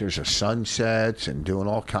pictures of sunsets and doing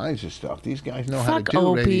all kinds of stuff. These guys know how to do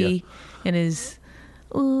Opie radio. And his,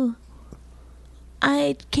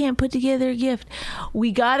 I can't put together a gift.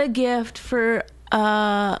 We got a gift for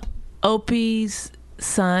Opie's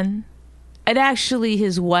son. And actually,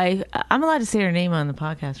 his wife. I'm allowed to say her name on the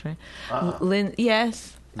podcast, right? Lynn.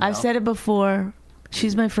 Yes, no. I've said it before.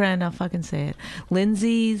 She's my friend. I'll fucking say it.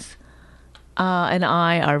 Lindsay's and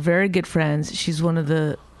I are very good friends. She's one of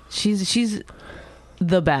the. She's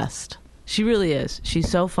the best. She really is. She's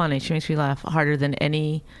so funny. She makes me laugh harder than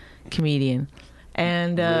any comedian.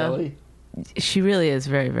 And really, she really is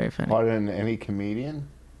very, very funny. Harder than any comedian.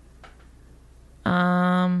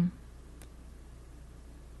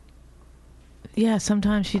 Yeah,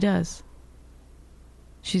 sometimes she does.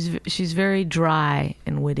 She's very dry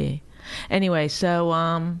and witty. Anyway, so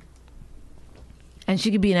and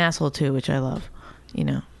she could be an asshole too, which I love. You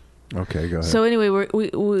know. Okay, go ahead. So anyway,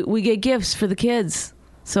 we get gifts for the kids.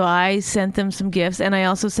 So I sent them some gifts, and I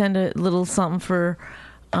also sent a little something for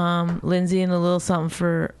Lindsay and a little something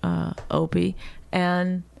for Opie.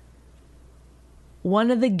 And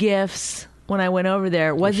one of the gifts when I went over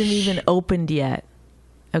there wasn't even opened yet.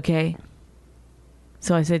 Okay.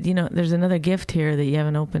 So I said, there's another gift here that you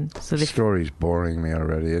haven't opened. So the story's boring me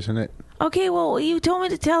already, isn't it? Okay, well, you told me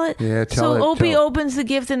to tell it. Yeah, tell it. So Opie opens the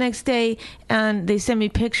gift the next day, and they send me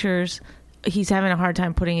pictures. He's having a hard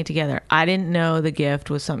time putting it together. I didn't know the gift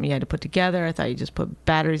was something you had to put together. I thought you just put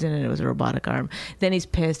batteries in it. It was a robotic arm. Then he's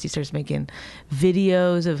pissed. He starts making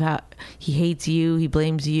videos of how he hates you. He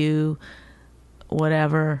blames you,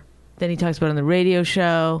 whatever. Then he talks about it on the radio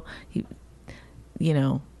show.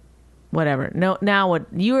 Whatever. No, now what?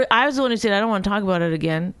 I was the one who said, I don't want to talk about it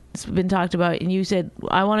again. It's been talked about. And you said,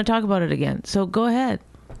 I want to talk about it again. So go ahead.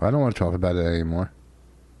 I don't want to talk about it anymore.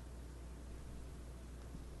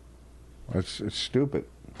 It's stupid.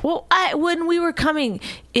 Well, when we were coming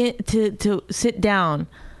in to sit down,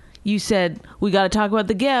 you said, we got to talk about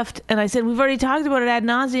the gift. And I said, we've already talked about it ad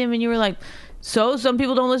nauseum. And you were like, so some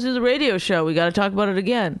people don't listen to the radio show. We got to talk about it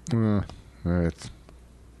again.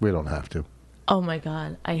 We don't have to. Oh, my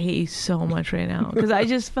God. I hate you so much right now. Because I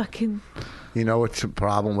just fucking... You know what's the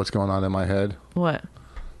problem? What's going on in my head? What?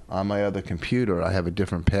 On my other computer, I have a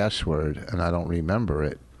different password, and I don't remember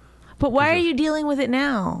it. But why are you dealing with it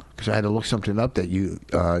now? Because I had to look something up that you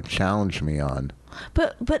challenged me on.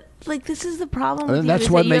 But like, this is the problem with and you. That's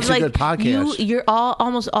what makes a good podcast.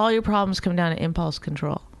 Almost all your problems come down to impulse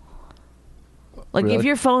control. Like, Really? if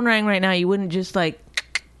your phone rang right now, you wouldn't just like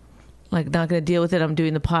not going to deal with it. I'm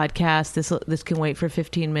doing the podcast. This can wait for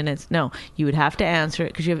 15 minutes. No, you would have to answer it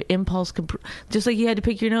because you have impulse. Just like you had to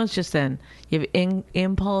pick your nose just then. You have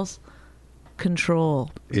impulse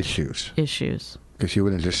control Issues. Because you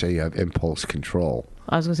wouldn't just say you have impulse control.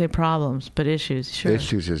 I was going to say problems, but issues. Sure.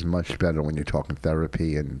 Issues is much better when you're talking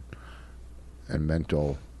therapy and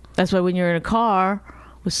mental. That's why when you're in a car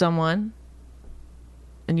with someone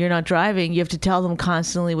and you're not driving, you have to tell them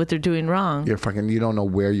constantly what they're doing wrong. You don't know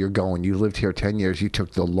where you're going. You lived here 10 years. You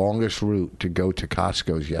took the longest route to go to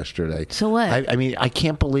Costco's yesterday. So what? I mean, I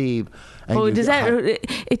can't believe.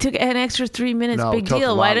 It took an extra 3 minutes. No, big it took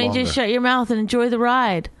deal. a Why lot don't you just shut your mouth and enjoy the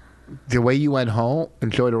ride? The way you went home,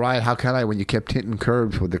 enjoy the ride. How can I when you kept hitting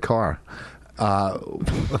curbs with the car?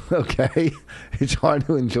 Okay, it's hard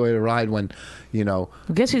to enjoy the ride when,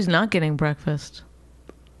 Guess who's not getting breakfast?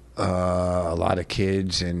 A lot of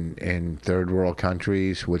kids in third world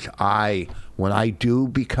countries, when I do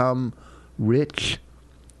become rich,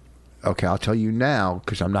 okay, I'll tell you now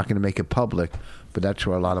because I'm not going to make it public, but that's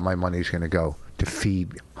where a lot of my money is going to go, to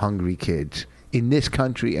feed hungry kids in this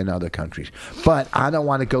country and other countries. But I don't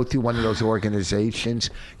want to go through one of those organizations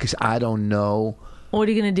because I don't know. What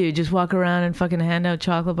are you going to do? Just walk around and fucking hand out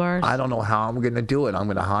chocolate bars? I don't know how I'm going to do it. I'm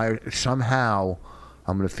going to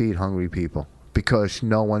I'm going to feed hungry people because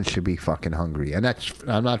no one should be fucking hungry. And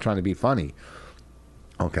I'm not trying to be funny.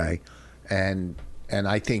 Okay? And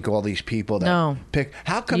I think all these people that pick...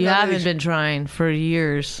 How come you haven't been trying for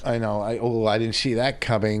years? I know. I didn't see that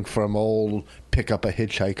coming from old pick up a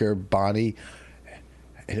hitchhiker, Bonnie.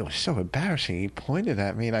 And it was so embarrassing. He pointed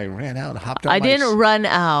at me and I ran out and hopped on I didn't run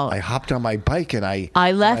out. I hopped on my bike and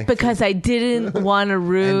I left because I didn't want to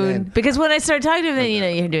ruin... because when I started talking to him,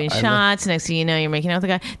 then, you're doing shots. Next thing you know, you're making out with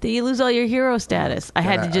the guy. Then you lose all your hero status. I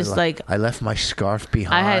had to just I left my scarf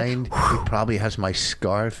behind. He probably has my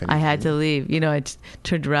scarf. And I had to leave. I just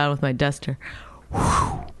turned around with my duster.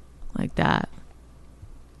 Like that.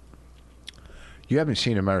 You haven't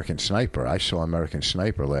seen American Sniper. I saw American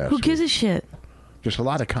Sniper last Who gives week. a shit? There's a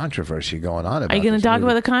lot of controversy going on about it. Are you going to talk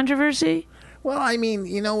about the controversy? Well, I mean,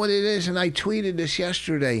 you know what it is, and I tweeted this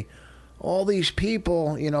yesterday. All these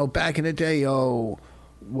people, back in the day,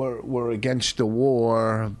 we're against the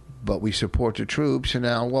war, but we support the troops, and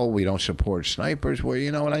now, we don't support snipers. Well,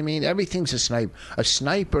 you know what I mean? Everything's a sniper. A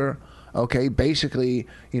sniper, okay, basically,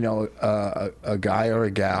 a guy or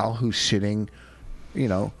a gal who's sitting,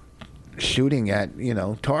 shooting at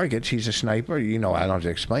targets. He's a sniper. I don't have to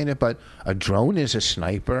explain it, but a drone is a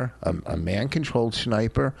sniper, a man-controlled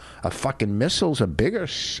sniper. A fucking missile's a bigger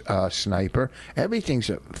sniper. Everything's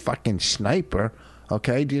a fucking sniper.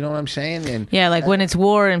 Okay, do you know what I'm saying? And when it's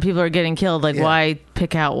war and people are getting killed, why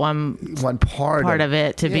pick out one part of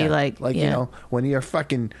it to be when you're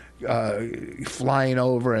fucking flying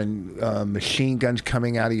over and machine guns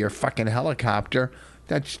coming out of your fucking helicopter,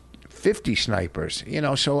 that's 50 snipers. You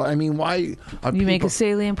know, so I mean, why are You make people- a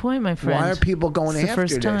salient point, my friend. Why are people going It's the after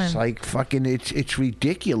first this? time. Like fucking, it's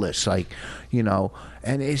ridiculous. Like, you know,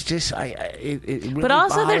 and it's just it really But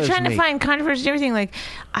also, they're bothers trying me. to find controversy and everything. Like,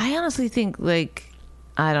 I honestly think, like,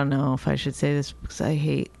 I don't know if I should say this because I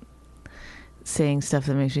hate saying stuff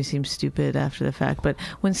that makes me seem stupid after the fact. But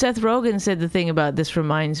when Seth Rogen said the thing about this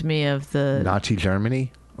reminds me of the Nazi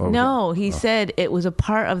Germany. Or was no, it- he said it was a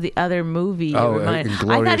part of the other movie. Oh, I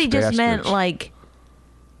Inglourious thought he just meant Bastards. like.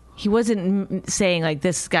 He wasn't saying like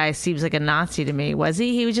this guy seems like a Nazi to me, was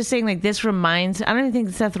he? He was just saying like this reminds. I don't even think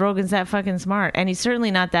Seth Rogen's that fucking smart, and he's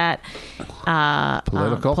certainly not that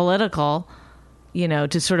political. You know,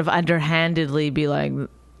 to sort of underhandedly be like,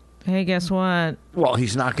 "Hey, guess what?" Well,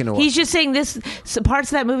 he's not going to. He's just saying this. So parts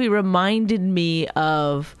of that movie reminded me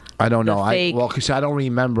of I don't the know. fake Because I don't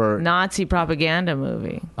remember. Nazi propaganda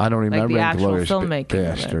movie. I don't remember like the actual Inglourious filmmaking of it.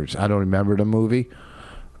 Bastards. I don't remember the movie,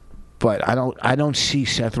 but I don't see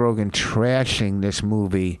Seth Rogen trashing this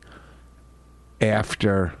movie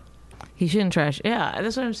after. He shouldn't trash. Yeah,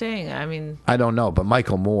 that's what I'm saying. I mean, I don't know, but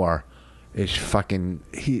Michael Moore is fucking.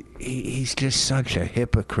 He's just such a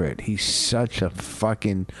hypocrite. He's such a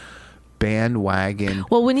fucking bandwagon.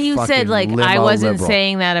 well, when you fucking said like I limo wasn't liberal.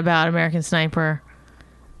 saying that about American Sniper.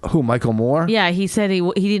 Who, Michael Moore? Yeah, he said he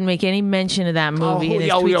didn't make any mention of that movie. in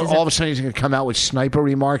his tweets and all of a sudden he's going to come out with sniper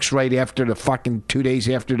remarks right after the fucking 2 days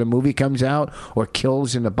after the movie comes out, or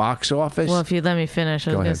kills in the box office. Well, if you let me finish,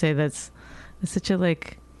 I was Go going ahead. to say that's such a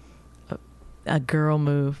like a girl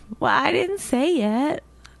move. Well, I didn't say yet.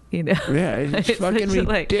 You know. yeah, it's It's fucking such a,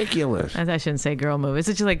 like- ridiculous. I shouldn't say girl move. It's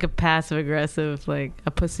such a, like a passive aggressive, like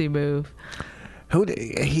a pussy move.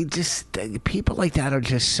 He just people like that are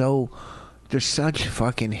just so. They're such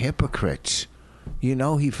fucking hypocrites. You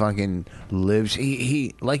know, he fucking lives.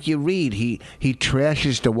 He like you read. He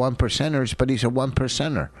trashes the 1%ers, but he's a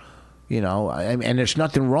 1%er. You know, and there's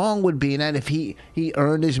nothing wrong with being that if he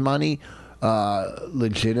earned his money.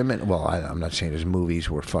 Legitimate. Well, I'm not saying his movies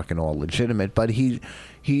were fucking all legitimate, but he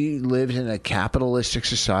lives in a capitalistic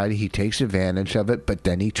society. He takes advantage of it, but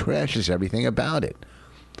then he trashes everything about it.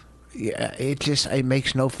 Yeah, it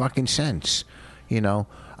makes no fucking sense. You know,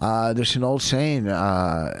 there's an old saying,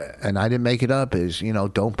 and I didn't make it up. Is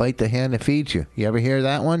don't bite the hand that feeds you. You ever hear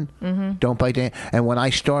that one? Mm-hmm. Don't bite the hand. And when I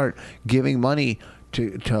start giving money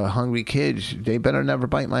to hungry kids, they better never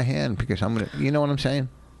bite my hand because I'm gonna. You know what I'm saying?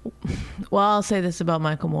 Well, I'll say this about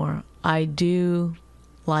Michael Moore. I do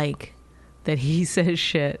like that he says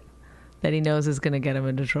shit that he knows is going to get him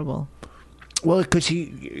into trouble. Well, because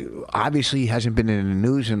he obviously hasn't been in the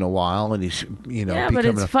news in a while, and he's yeah, but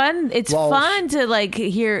it's fun. It's fun to like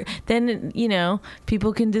hear. Then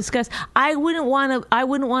people can discuss. I wouldn't want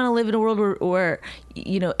to live in a world where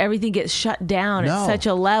everything gets shut down at such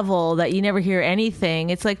a level that you never hear anything.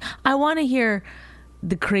 It's like I want to hear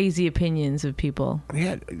the crazy opinions of people.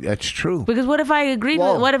 Yeah, that's true. Because what if I agreed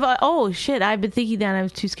Whoa. with? What if oh shit? I've been thinking that and I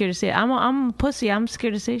was too scared to say it. I'm a pussy. I'm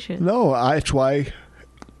scared to say shit. No, that's why.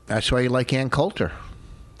 That's why you like Ann Coulter.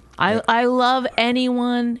 I love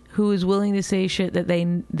anyone who is willing to say shit that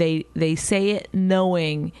they say it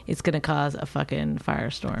knowing it's going to cause a fucking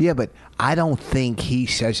firestorm. Yeah, but I don't think he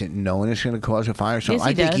says it knowing it's going to cause a firestorm. Yes, he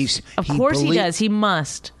I think does. Of course he does. He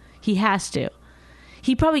must. He has to.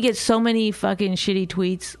 He probably gets so many fucking shitty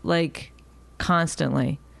tweets like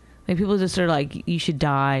constantly. Like people just are like, "You should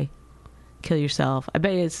die, kill yourself." I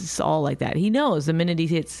bet it's all like that. He knows the minute he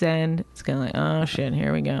hits send, it's kind of like, "Oh shit,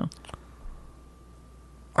 here we go."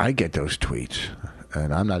 I get those tweets,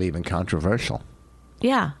 and I'm not even controversial.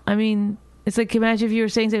 Yeah, I mean, it's like imagine if you were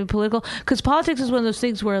saying something political, because politics is one of those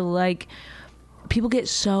things where like people get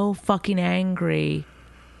so fucking angry.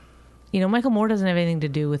 Michael Moore doesn't have anything to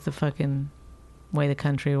do with the fucking way the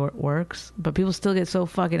country works, but people still get so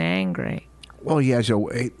fucking angry. Well, he has a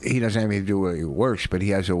way. He doesn't have anything to do with it works, but he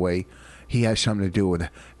has a way. He has something to do with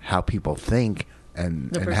how people think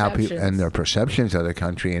and how people and their perceptions of the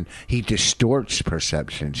country, and he distorts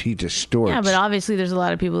perceptions. He distorts. Yeah, but obviously there's a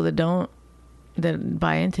lot of people that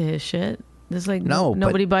buy into his shit. There's like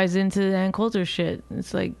nobody buys into Ann Coulter's shit.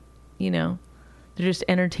 It's like they're just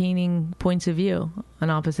entertaining points of view on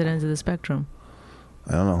opposite ends of the spectrum.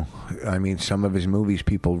 I don't know. I mean, some of his movies,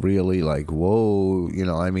 people really like. Whoa,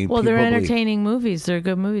 I mean, well, they're people entertaining movies. They're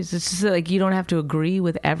good movies. It's just like you don't have to agree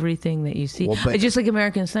with everything that you see. Well, but- it's just like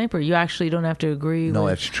American Sniper. You actually don't have to agree. No,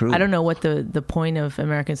 with, that's true. I don't know what the point of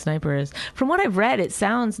American Sniper is. From what I've read, it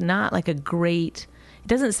sounds not like a great. It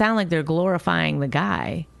doesn't sound like they're glorifying the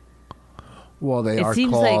guy. Well, they It are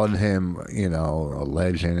seems calling like- him, a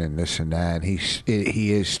legend and this and that.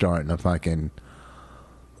 He is starting to fucking,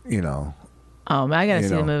 Oh, I gotta You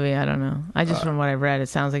see the know. movie. I don't know. I just from what I've read, it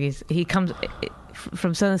sounds like he comes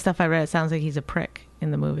from some of the stuff I read. It sounds like he's a prick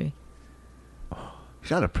in the movie.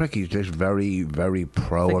 He's not a prick. He's just very, very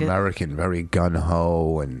pro-American, very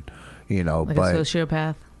gun-ho, and, you know, Like but... a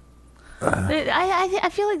sociopath. I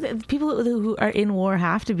feel like the people who are in war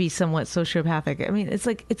have to be somewhat sociopathic. I mean, it's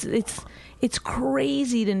like it's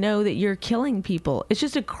crazy to know that you're killing people. It's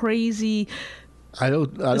just a crazy. I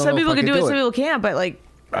don't know Some people if I can could do it, some people can't. But like,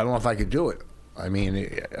 I don't know if I could do it. I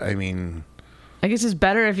mean, I guess it's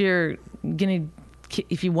better if you're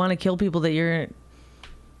if you want to kill people that you're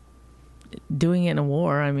doing it in a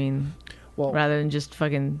war. I mean, well, rather than just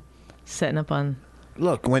fucking setting up on.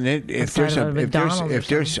 look, when if Outside there's of a McDonald's or if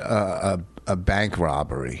there's a bank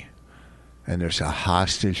robbery and there's a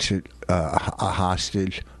hostage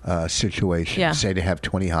situation, Yeah. say they have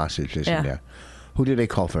 20 hostages Yeah. in there. Who do they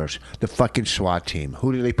call first? The fucking SWAT team.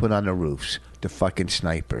 Who do they put on the roofs? The fucking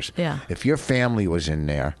snipers. Yeah. If your family was in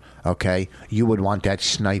there, okay, you would want that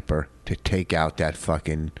sniper to take out that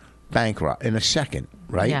fucking bank in a second,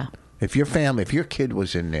 right? Yeah. If your family, if your kid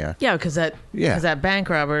was in there, Yeah, because that bank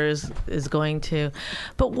robber is going to,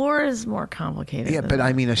 but war is more complicated. yeah, but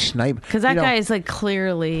I mean a sniper. Because that guy is like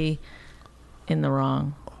clearly in the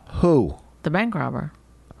wrong. Who? The bank robber.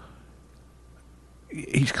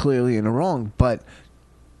 He's clearly in the wrong, but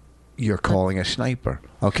you're calling a sniper,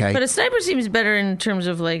 okay? But a sniper seems better in terms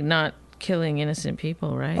of like not killing innocent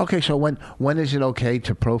people, right? Okay, so when is it okay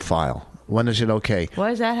to profile? When is it okay?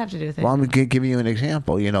 Why does that have to do with it? Well, I'm giving you an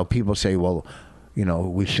example. You know, people say, well, you know,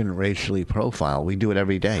 we shouldn't racially profile. We do it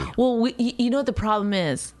every day. Well, you know what the problem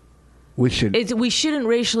is? We should. We shouldn't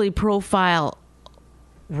racially profile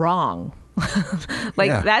wrong. Like,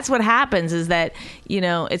 Yeah. that's what happens is that, you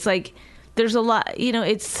know, it's like there's a lot, you know,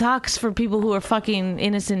 it sucks for people who are fucking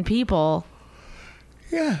innocent people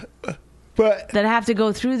Yeah, but that have to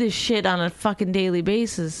go through this shit on a fucking daily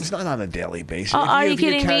basis. it's not on a daily basis. Oh, If are you if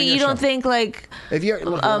you're kidding carrying me? You don't yourself- think like if you're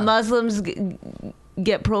look, Muslims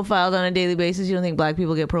get profiled on a daily basis? You don't think black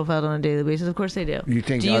people get profiled on a daily basis? Of course they do. You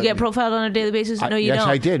think- Do you get profiled on a daily basis? No, you yes, don't.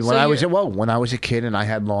 I did. So When you're- I was a kid and I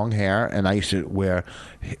had long hair and I used to wear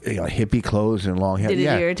hippie clothes and long hair. Did it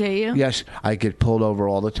yeah. irritate you? Yes, I get pulled over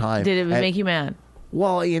all the time. Did it And- make you mad?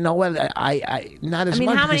 Well, you know what? I not as I mean,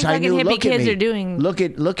 much how many because I fucking knew. hippie Look at kids me. are doing-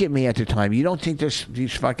 Look at me at the time. You don't think there's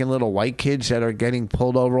these fucking little white kids that are getting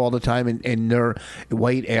pulled over all the time in their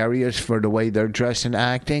white areas for the way they're dressed and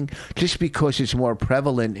acting? Just because it's more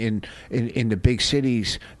prevalent in the big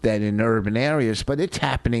cities than in urban areas, but it's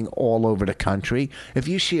happening all over the country. If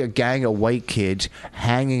you see a gang of white kids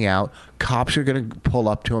hanging out, cops are going to pull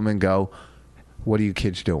up to them and go, "What are you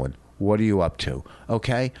kids doing? What are you up to?"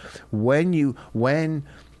 Okay, when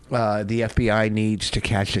the FBI needs to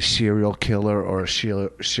catch a serial killer or a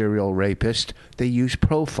serial rapist, they use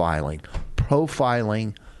profiling.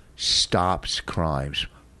 Profiling stops crimes.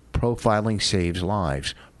 Profiling saves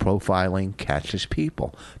lives. Profiling catches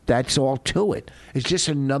people. That's all to it. It's just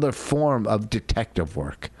another form of detective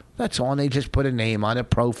work. That's all. And they just put a name on it,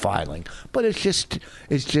 profiling. But it's just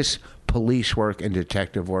police work and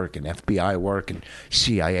detective work and FBI work and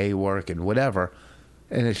CIA work and whatever.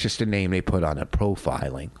 And it's just a name they put on it,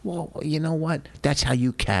 profiling. Well, you know what? That's how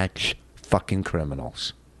you catch fucking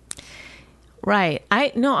criminals. Right.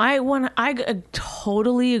 I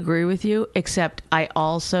totally agree with you, except I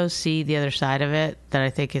also see the other side of it, that I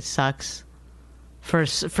think it sucks. For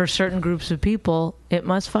certain groups of people, it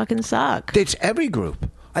must fucking suck. It's every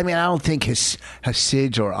group. I mean, I don't think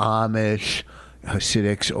Hasidics or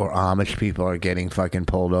Amish people are getting fucking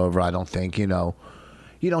pulled over. I don't think, you know.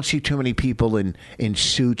 You don't see too many people in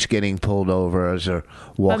suits getting pulled over as or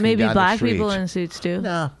walking But maybe down black the streets. people in suits do.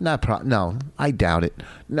 No, no, I doubt it.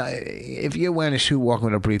 No, if you're wearing a suit, walking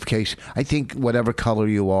with a briefcase, I think whatever color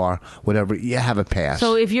you are, whatever, you have a pass.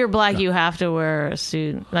 So if you're black, you have to wear a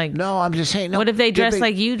suit. Like, no, I'm just saying. No, what if they dress they're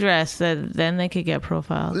like you dress? Then they could get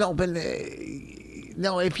profiled. No, but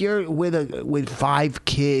no, if you're with 5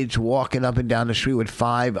 kids walking up and down the street with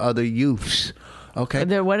 5 other youths,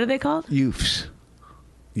 okay? What are they called? Youth.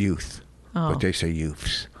 Oh. But they say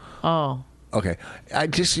youths. Oh. Okay.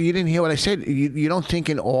 You didn't hear what I said. You don't think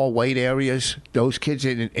in all white areas, those kids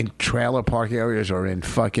in trailer park areas or in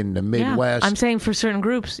fucking the Midwest. Yeah. I'm saying for certain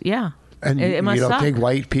groups, yeah. And it must you don't suck. think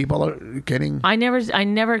white people are getting... I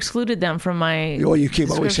never excluded them from my Well, you keep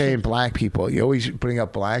always description. saying black people. You always bring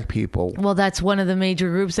up black people. Well, that's one of the major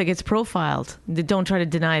groups that gets profiled. Don't try to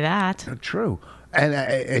deny that. True. And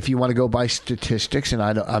if you want to go by statistics, and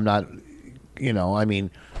I'm not... You know, I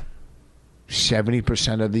mean,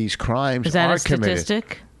 70% of these crimes Is that are a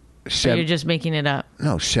statistic? Or you're just making it up?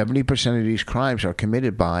 No, 70% of these crimes are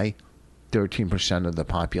committed by 13% of the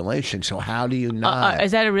population. So how do you not?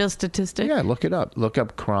 Is that a real statistic? Yeah, look it up. Look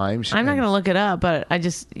up crimes. I'm not going to look it up, but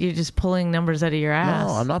you're just pulling numbers out of your ass.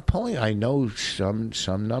 No, I'm not pulling. I know some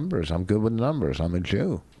numbers. I'm good with numbers. I'm a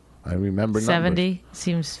Jew. I remember 70 numbers.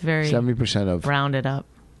 seems very 70% of rounded up.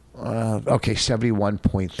 Okay,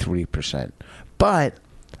 71.3%. But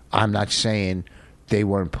I'm not saying they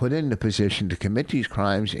weren't put in the position to commit these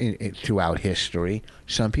crimes throughout history.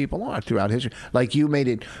 Some people are throughout history. Like you made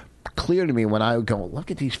it clear to me when I would go,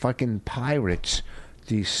 look at these fucking pirates,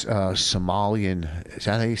 these Somalian, is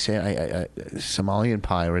that how you say it? Somalian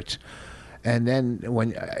pirates. And then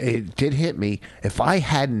when it did hit me, if I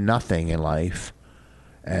had nothing in life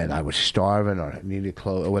and I was starving or needed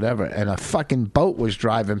clothes or whatever, and a fucking boat was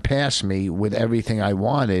driving past me with everything I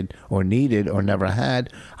wanted or needed or never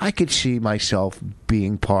had, I could see myself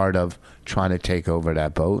being part of trying to take over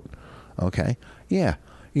that boat. Okay? Yeah.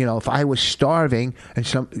 You know, if I was starving and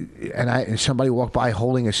somebody walked by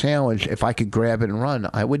holding a sandwich, if I could grab it and run,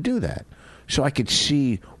 I would do that. So I could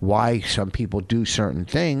see why some people do certain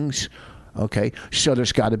things. Okay, so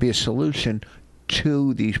there's got to be a solution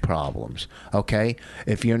to these problems. Okay,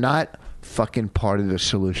 if you're not fucking part of the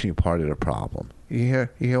solution, you're part of the problem. You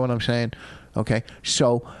hear what I'm saying? Okay,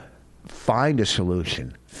 so find a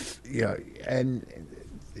solution. Yeah, and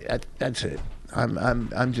that's it.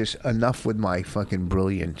 I'm just enough with my fucking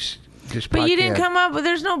brilliance. But you didn't come up with.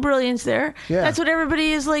 There's no brilliance there. Yeah. That's what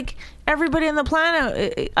everybody is like. Everybody on the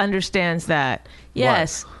planet understands that.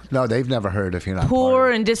 Yes. What? No, they've never heard if you're not poor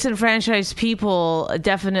part of and disenfranchised people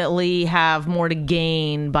definitely have more to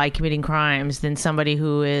gain by committing crimes than somebody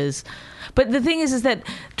who is. But the thing is that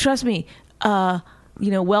trust me.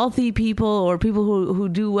 Wealthy people or people who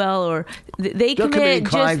do well or they commit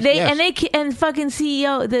crimes, and fucking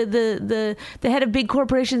CEO the head of big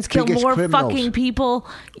corporations kill biggest more criminals. Fucking people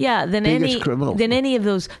than any of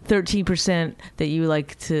those 13% that you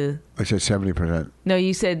like to. I said 70%. No,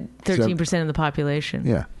 you said 13% of the population.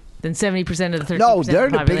 Yeah. Then 70% of the 13%. No, they're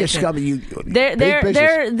of the the biggest population. company.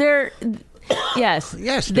 They're yes,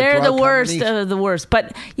 they're the worst of the worst.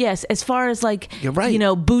 But yes, as far as like you're right.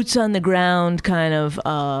 Boots on the ground kind of.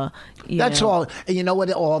 That's all. And you know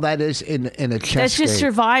what? All that is in a chess game. That's just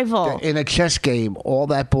survival. In a chess game, all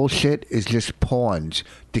that bullshit is just pawns.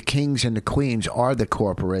 The kings and the queens are the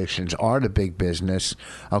corporations, are the big business.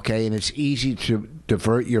 Okay, and it's easy to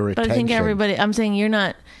divert your attention. But I think everybody. I'm saying you're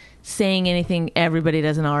not saying anything everybody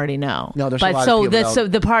doesn't already know. No, there's a lot of people. So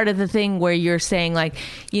the part of the thing where you're saying like,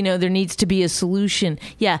 there needs to be a solution.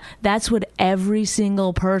 Yeah, that's what every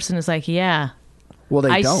single person is like. Yeah. Well,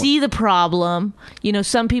 I see the problem.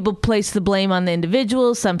 Some people place the blame on the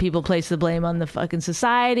individuals. Some people place the blame on the fucking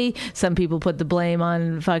society. Some people put the blame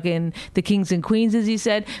on fucking the kings and queens, as you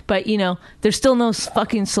said. But, there's still no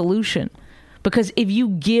fucking solution. Because if you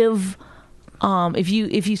give... if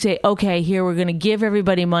you say, okay, here we're going to give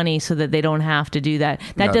everybody money so that they don't have to do that,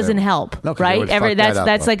 that doesn't help, right?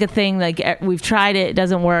 That's like a thing. Like we've tried it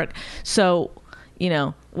doesn't work. So,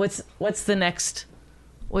 what's the next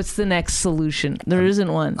solution? There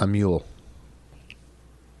isn't one. A mule.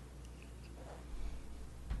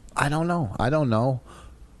 I don't know.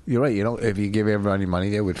 You're right. If you give everybody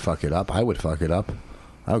money, they would fuck it up. I would fuck it up.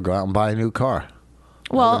 I would go out and buy a new car.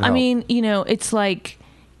 Well, I mean, it's like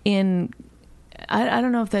in. I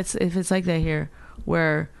don't know if it's like that here,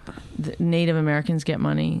 where the Native Americans get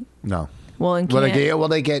money. No. Well, in Canada,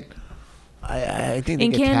 they get. I think they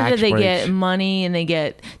in get Canada tax they breaks. get money and they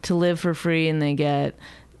get to live for free and they get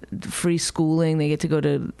free schooling. They get to go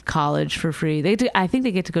to college for free. I think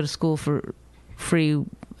they get to go to school for free,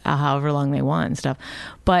 however long they want and stuff.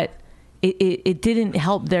 But it didn't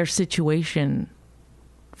help their situation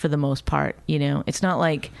for the most part. It's not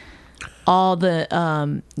like. All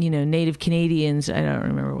the, Native Canadians, I don't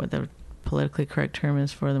remember what the politically correct term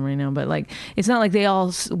is for them right now, but like, it's not like they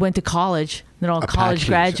all went to college. They're all college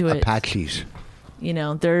graduates. Apaches.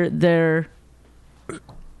 They're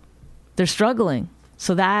struggling.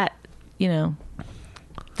 So that,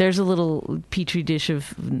 there's a little petri dish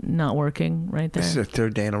of not working right there. This is the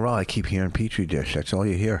third day in a row I keep hearing petri dish. That's all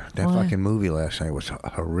you hear. That fucking movie last night was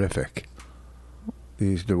horrific. They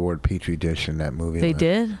used the word petri dish in that movie. They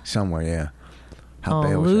did? Somewhere, yeah. How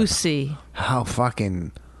bad was Lucy. That? How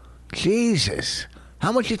fucking... Jesus.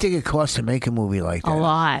 How much do you think it costs to make a movie like that? A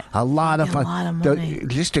lot. A lot of money.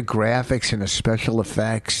 Just the graphics and the special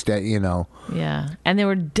effects that, Yeah. And they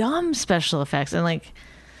were dumb special effects. And like...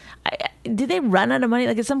 did they run out of money?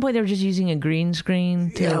 Like at some point they were just using a green screen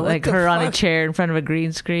to like her on a chair in front of a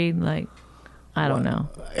green screen. Like, I don't know.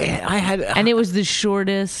 And it was the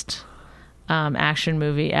shortest... action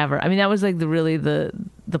movie ever. I mean, that was like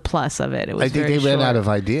the the plus of it. It was I think very they ran short. out of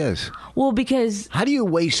ideas. Well, because How do you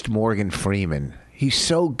waste Morgan Freeman? He's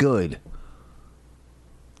so good.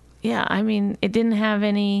 yeah, I mean, it didn't have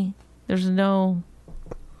any. There's no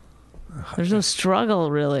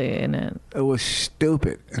struggle really in it. It was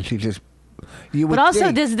stupid, and she just. You would But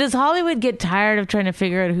also, think, does Hollywood get tired of trying to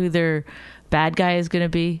figure out who their bad guy is going to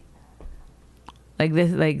be? Like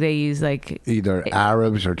this, like they use like either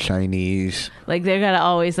Arabs or Chinese. like they're gonna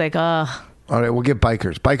always like All right, we'll get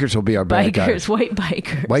bikers. Bikers will be our bad guys. bikers, white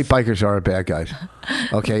bikers. White bikers are our bad guys.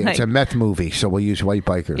 Okay, it's a Like- meth movie, so we'll use white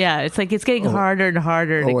bikers. Yeah, it's like it's getting harder and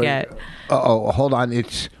harder to get. Hold on.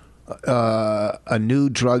 It's a new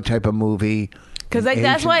drug type of movie. Because like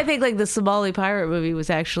that's why I think like the Somali pirate movie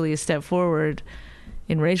was actually a step forward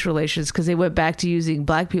in race relations, because they went back to using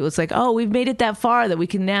black people. It's like, oh, we've made it that far that we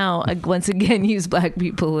can now once again use black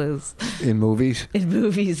people as in movies. in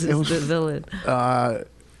movies as the villain.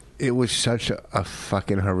 It was such a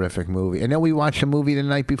fucking horrific movie. And then we watched a movie the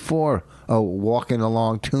night before. Oh, Walking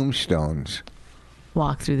Along Tombstones.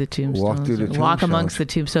 Walk through the tombstones. Walk through the Walk tombstones. amongst the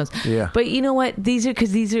tombstones. Yeah. But you know what? These are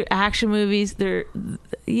action movies. They're,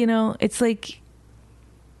 you know, it's like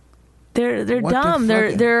they're What the dumb.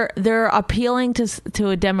 fuck? They're appealing to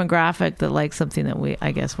a demographic that likes something that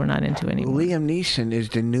I guess we're not into anymore. Liam Neeson is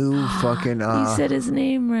the new fucking. You said his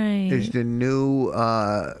name right. Is the new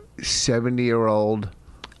 70-year-old.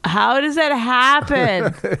 How does that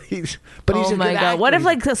happen? He's Oh a my good god! actor. What if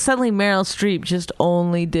like suddenly Meryl Streep just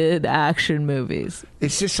only did action movies?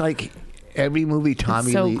 It's just like every movie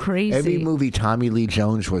Tommy so Lee. crazy. Every movie Tommy Lee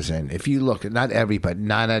Jones was in. If you look, not every, but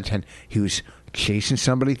 9 out of 10, he was chasing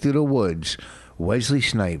somebody through the woods. Wesley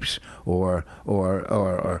Snipes or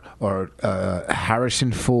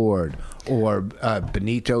Harrison Ford or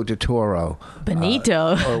Benito del Toro.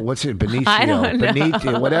 Benito. Or what's it? Benicio. I don't know.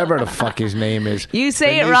 Benito, whatever the fuck his name is. You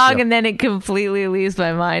say it Benicio. wrong, and then it completely leaves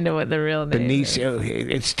my mind of what the real name is. Benicio,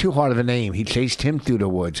 it's too hard of a name. He chased him through the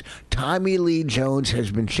woods. Tommy Lee Jones has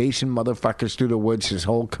been chasing motherfuckers through the woods his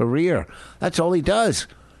whole career. That's all he does.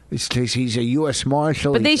 He's a U.S.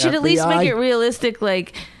 Marshal. But they he's should at least make FBI. it realistic.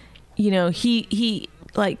 Like, you know, he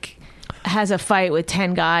like has a fight with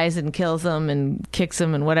 10 guys and kills them and kicks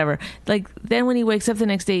them and whatever. Like, then when he wakes up the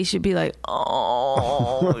next day, he should be like,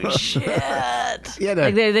 oh shit. Yeah,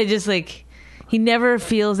 like they just like, he never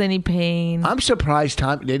feels any pain. I'm surprised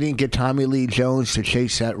they didn't get Tommy Lee Jones to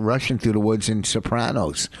chase that Russian through the woods in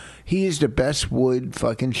Sopranos. He is the best wood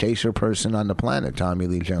fucking chaser person on the planet, Tommy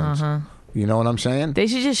Lee Jones. You know what I'm saying? They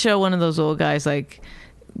should just show one of those old guys like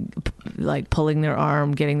pulling their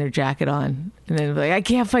arm, getting their jacket on, and then be like, I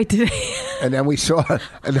can't fight today. And then we saw,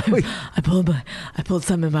 and I pulled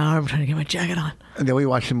something in my arm trying to get my jacket on. then we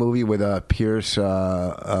watched a movie with Pierce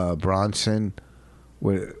Bronson,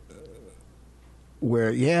 where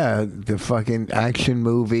the fucking action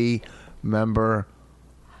movie. Remember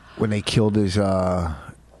when they killed his girl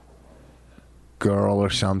or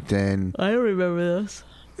something? I don't remember this.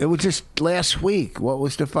 It was just last week. What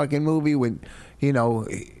was the fucking movie when, you know,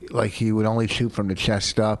 like he would only shoot from the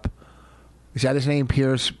chest up? Is that his name?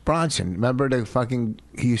 Pierce Bronson. Remember the fucking,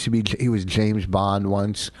 he was James Bond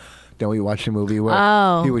once. Then we watched a movie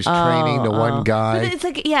where he was training the one guy. But it's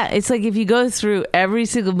like, yeah, it's like if you go through every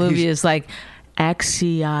single movie, it's like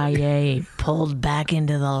ex-CIA pulled back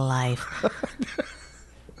into the life.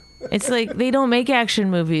 It's like they don't make action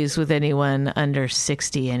movies with anyone under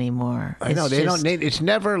 60 anymore. I know, it's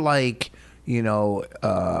never like, you know,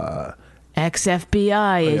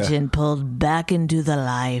 ex-FBI agent pulled back into the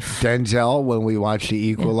life. Denzel when we watched The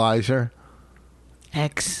Equalizer. I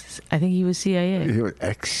think he was CIA. He was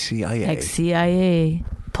ex-CIA. Ex-CIA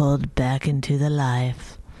pulled back into the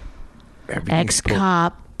life.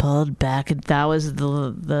 Ex-cop pulled back. That was the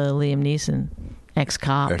Liam Neeson.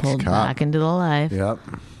 Ex-cop pulled back into the life. Yep.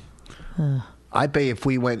 I bet if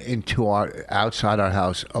we went outside our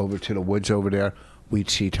house over to the woods over there,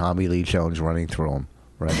 we'd see Tommy Lee Jones running through them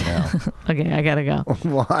right now. Okay, I gotta go.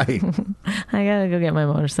 Why? I gotta go get my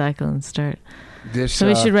motorcycle and start. This,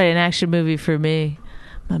 Somebody should write an action movie for me.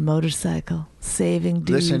 My motorcycle saving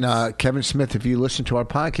dudes. Listen, Kevin Smith, if you listen to our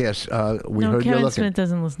podcast, we no, heard you're Kevin looking. Smith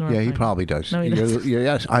doesn't listen to our Yeah, he podcast. probably does. No, he doesn't.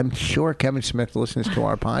 Yes, I'm sure Kevin Smith listens to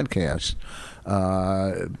our podcast.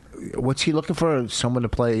 What's he looking for? Someone to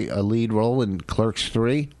play a lead role in Clerks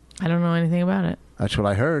 3? I don't know anything about it. That's what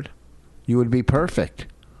I heard. You would be perfect.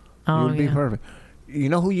 Oh, you would be yeah. perfect. You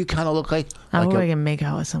know who you kind of look like? How Like I can make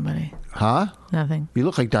out with somebody? Huh? Nothing. You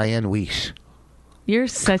look like Diane Weiss. You're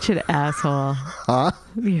such an asshole. Huh?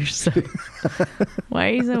 You're so. Why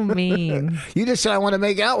are you so mean? You just said I want to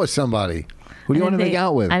make out with somebody. Who do you want to make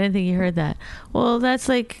out with? I didn't think you heard that. Well, that's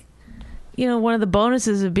like, you know, one of the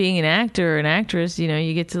bonuses of being an actor or an actress, you know,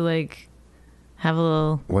 you get to like have a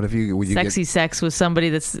little What if you sexy sex with somebody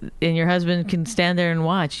that's, and your husband can stand there and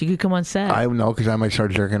watch. You could come on set. I know, because I might start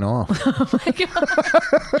jerking off. Oh my God.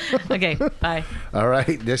 Okay, bye. All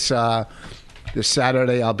right, this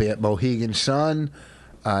Saturday I'll be at Mohegan Sun.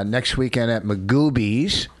 Next weekend at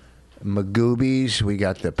Magoobies. We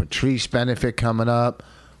got the Patrice benefit coming up.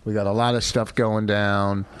 We got a lot of stuff going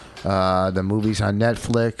down. The movie's on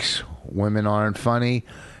Netflix. Women Aren't Funny.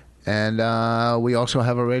 And we also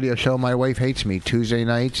have a radio show, My Wife Hates Me, Tuesday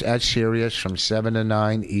nights at Sirius from 7 to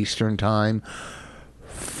 9 Eastern Time.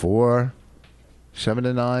 7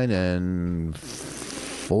 to 9 and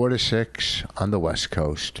 4 to 6 on the West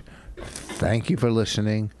Coast. Thank you for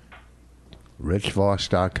listening.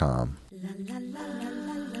 RichVoss.com.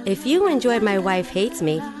 If you enjoyed My Wife Hates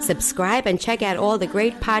Me, subscribe and check out all the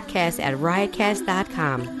great podcasts at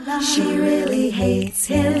riotcast.com. She really hates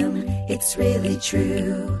him, it's really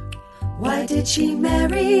true. Why did she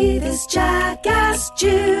marry this jackass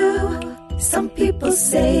Jew? Some people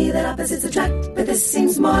say that opposites attract, but this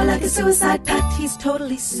seems more like a suicide pact. He's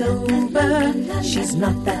totally sober, she's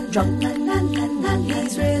not that drunk.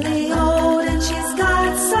 He's really old and she's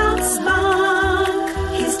got some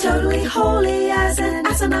spunk. He's totally holy as an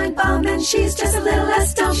asinine bomb, and she's just a little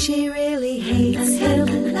less dumb. She really hates him,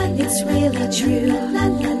 it's really true.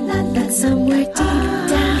 But somewhere deep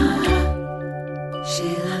down, she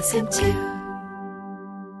loves him too.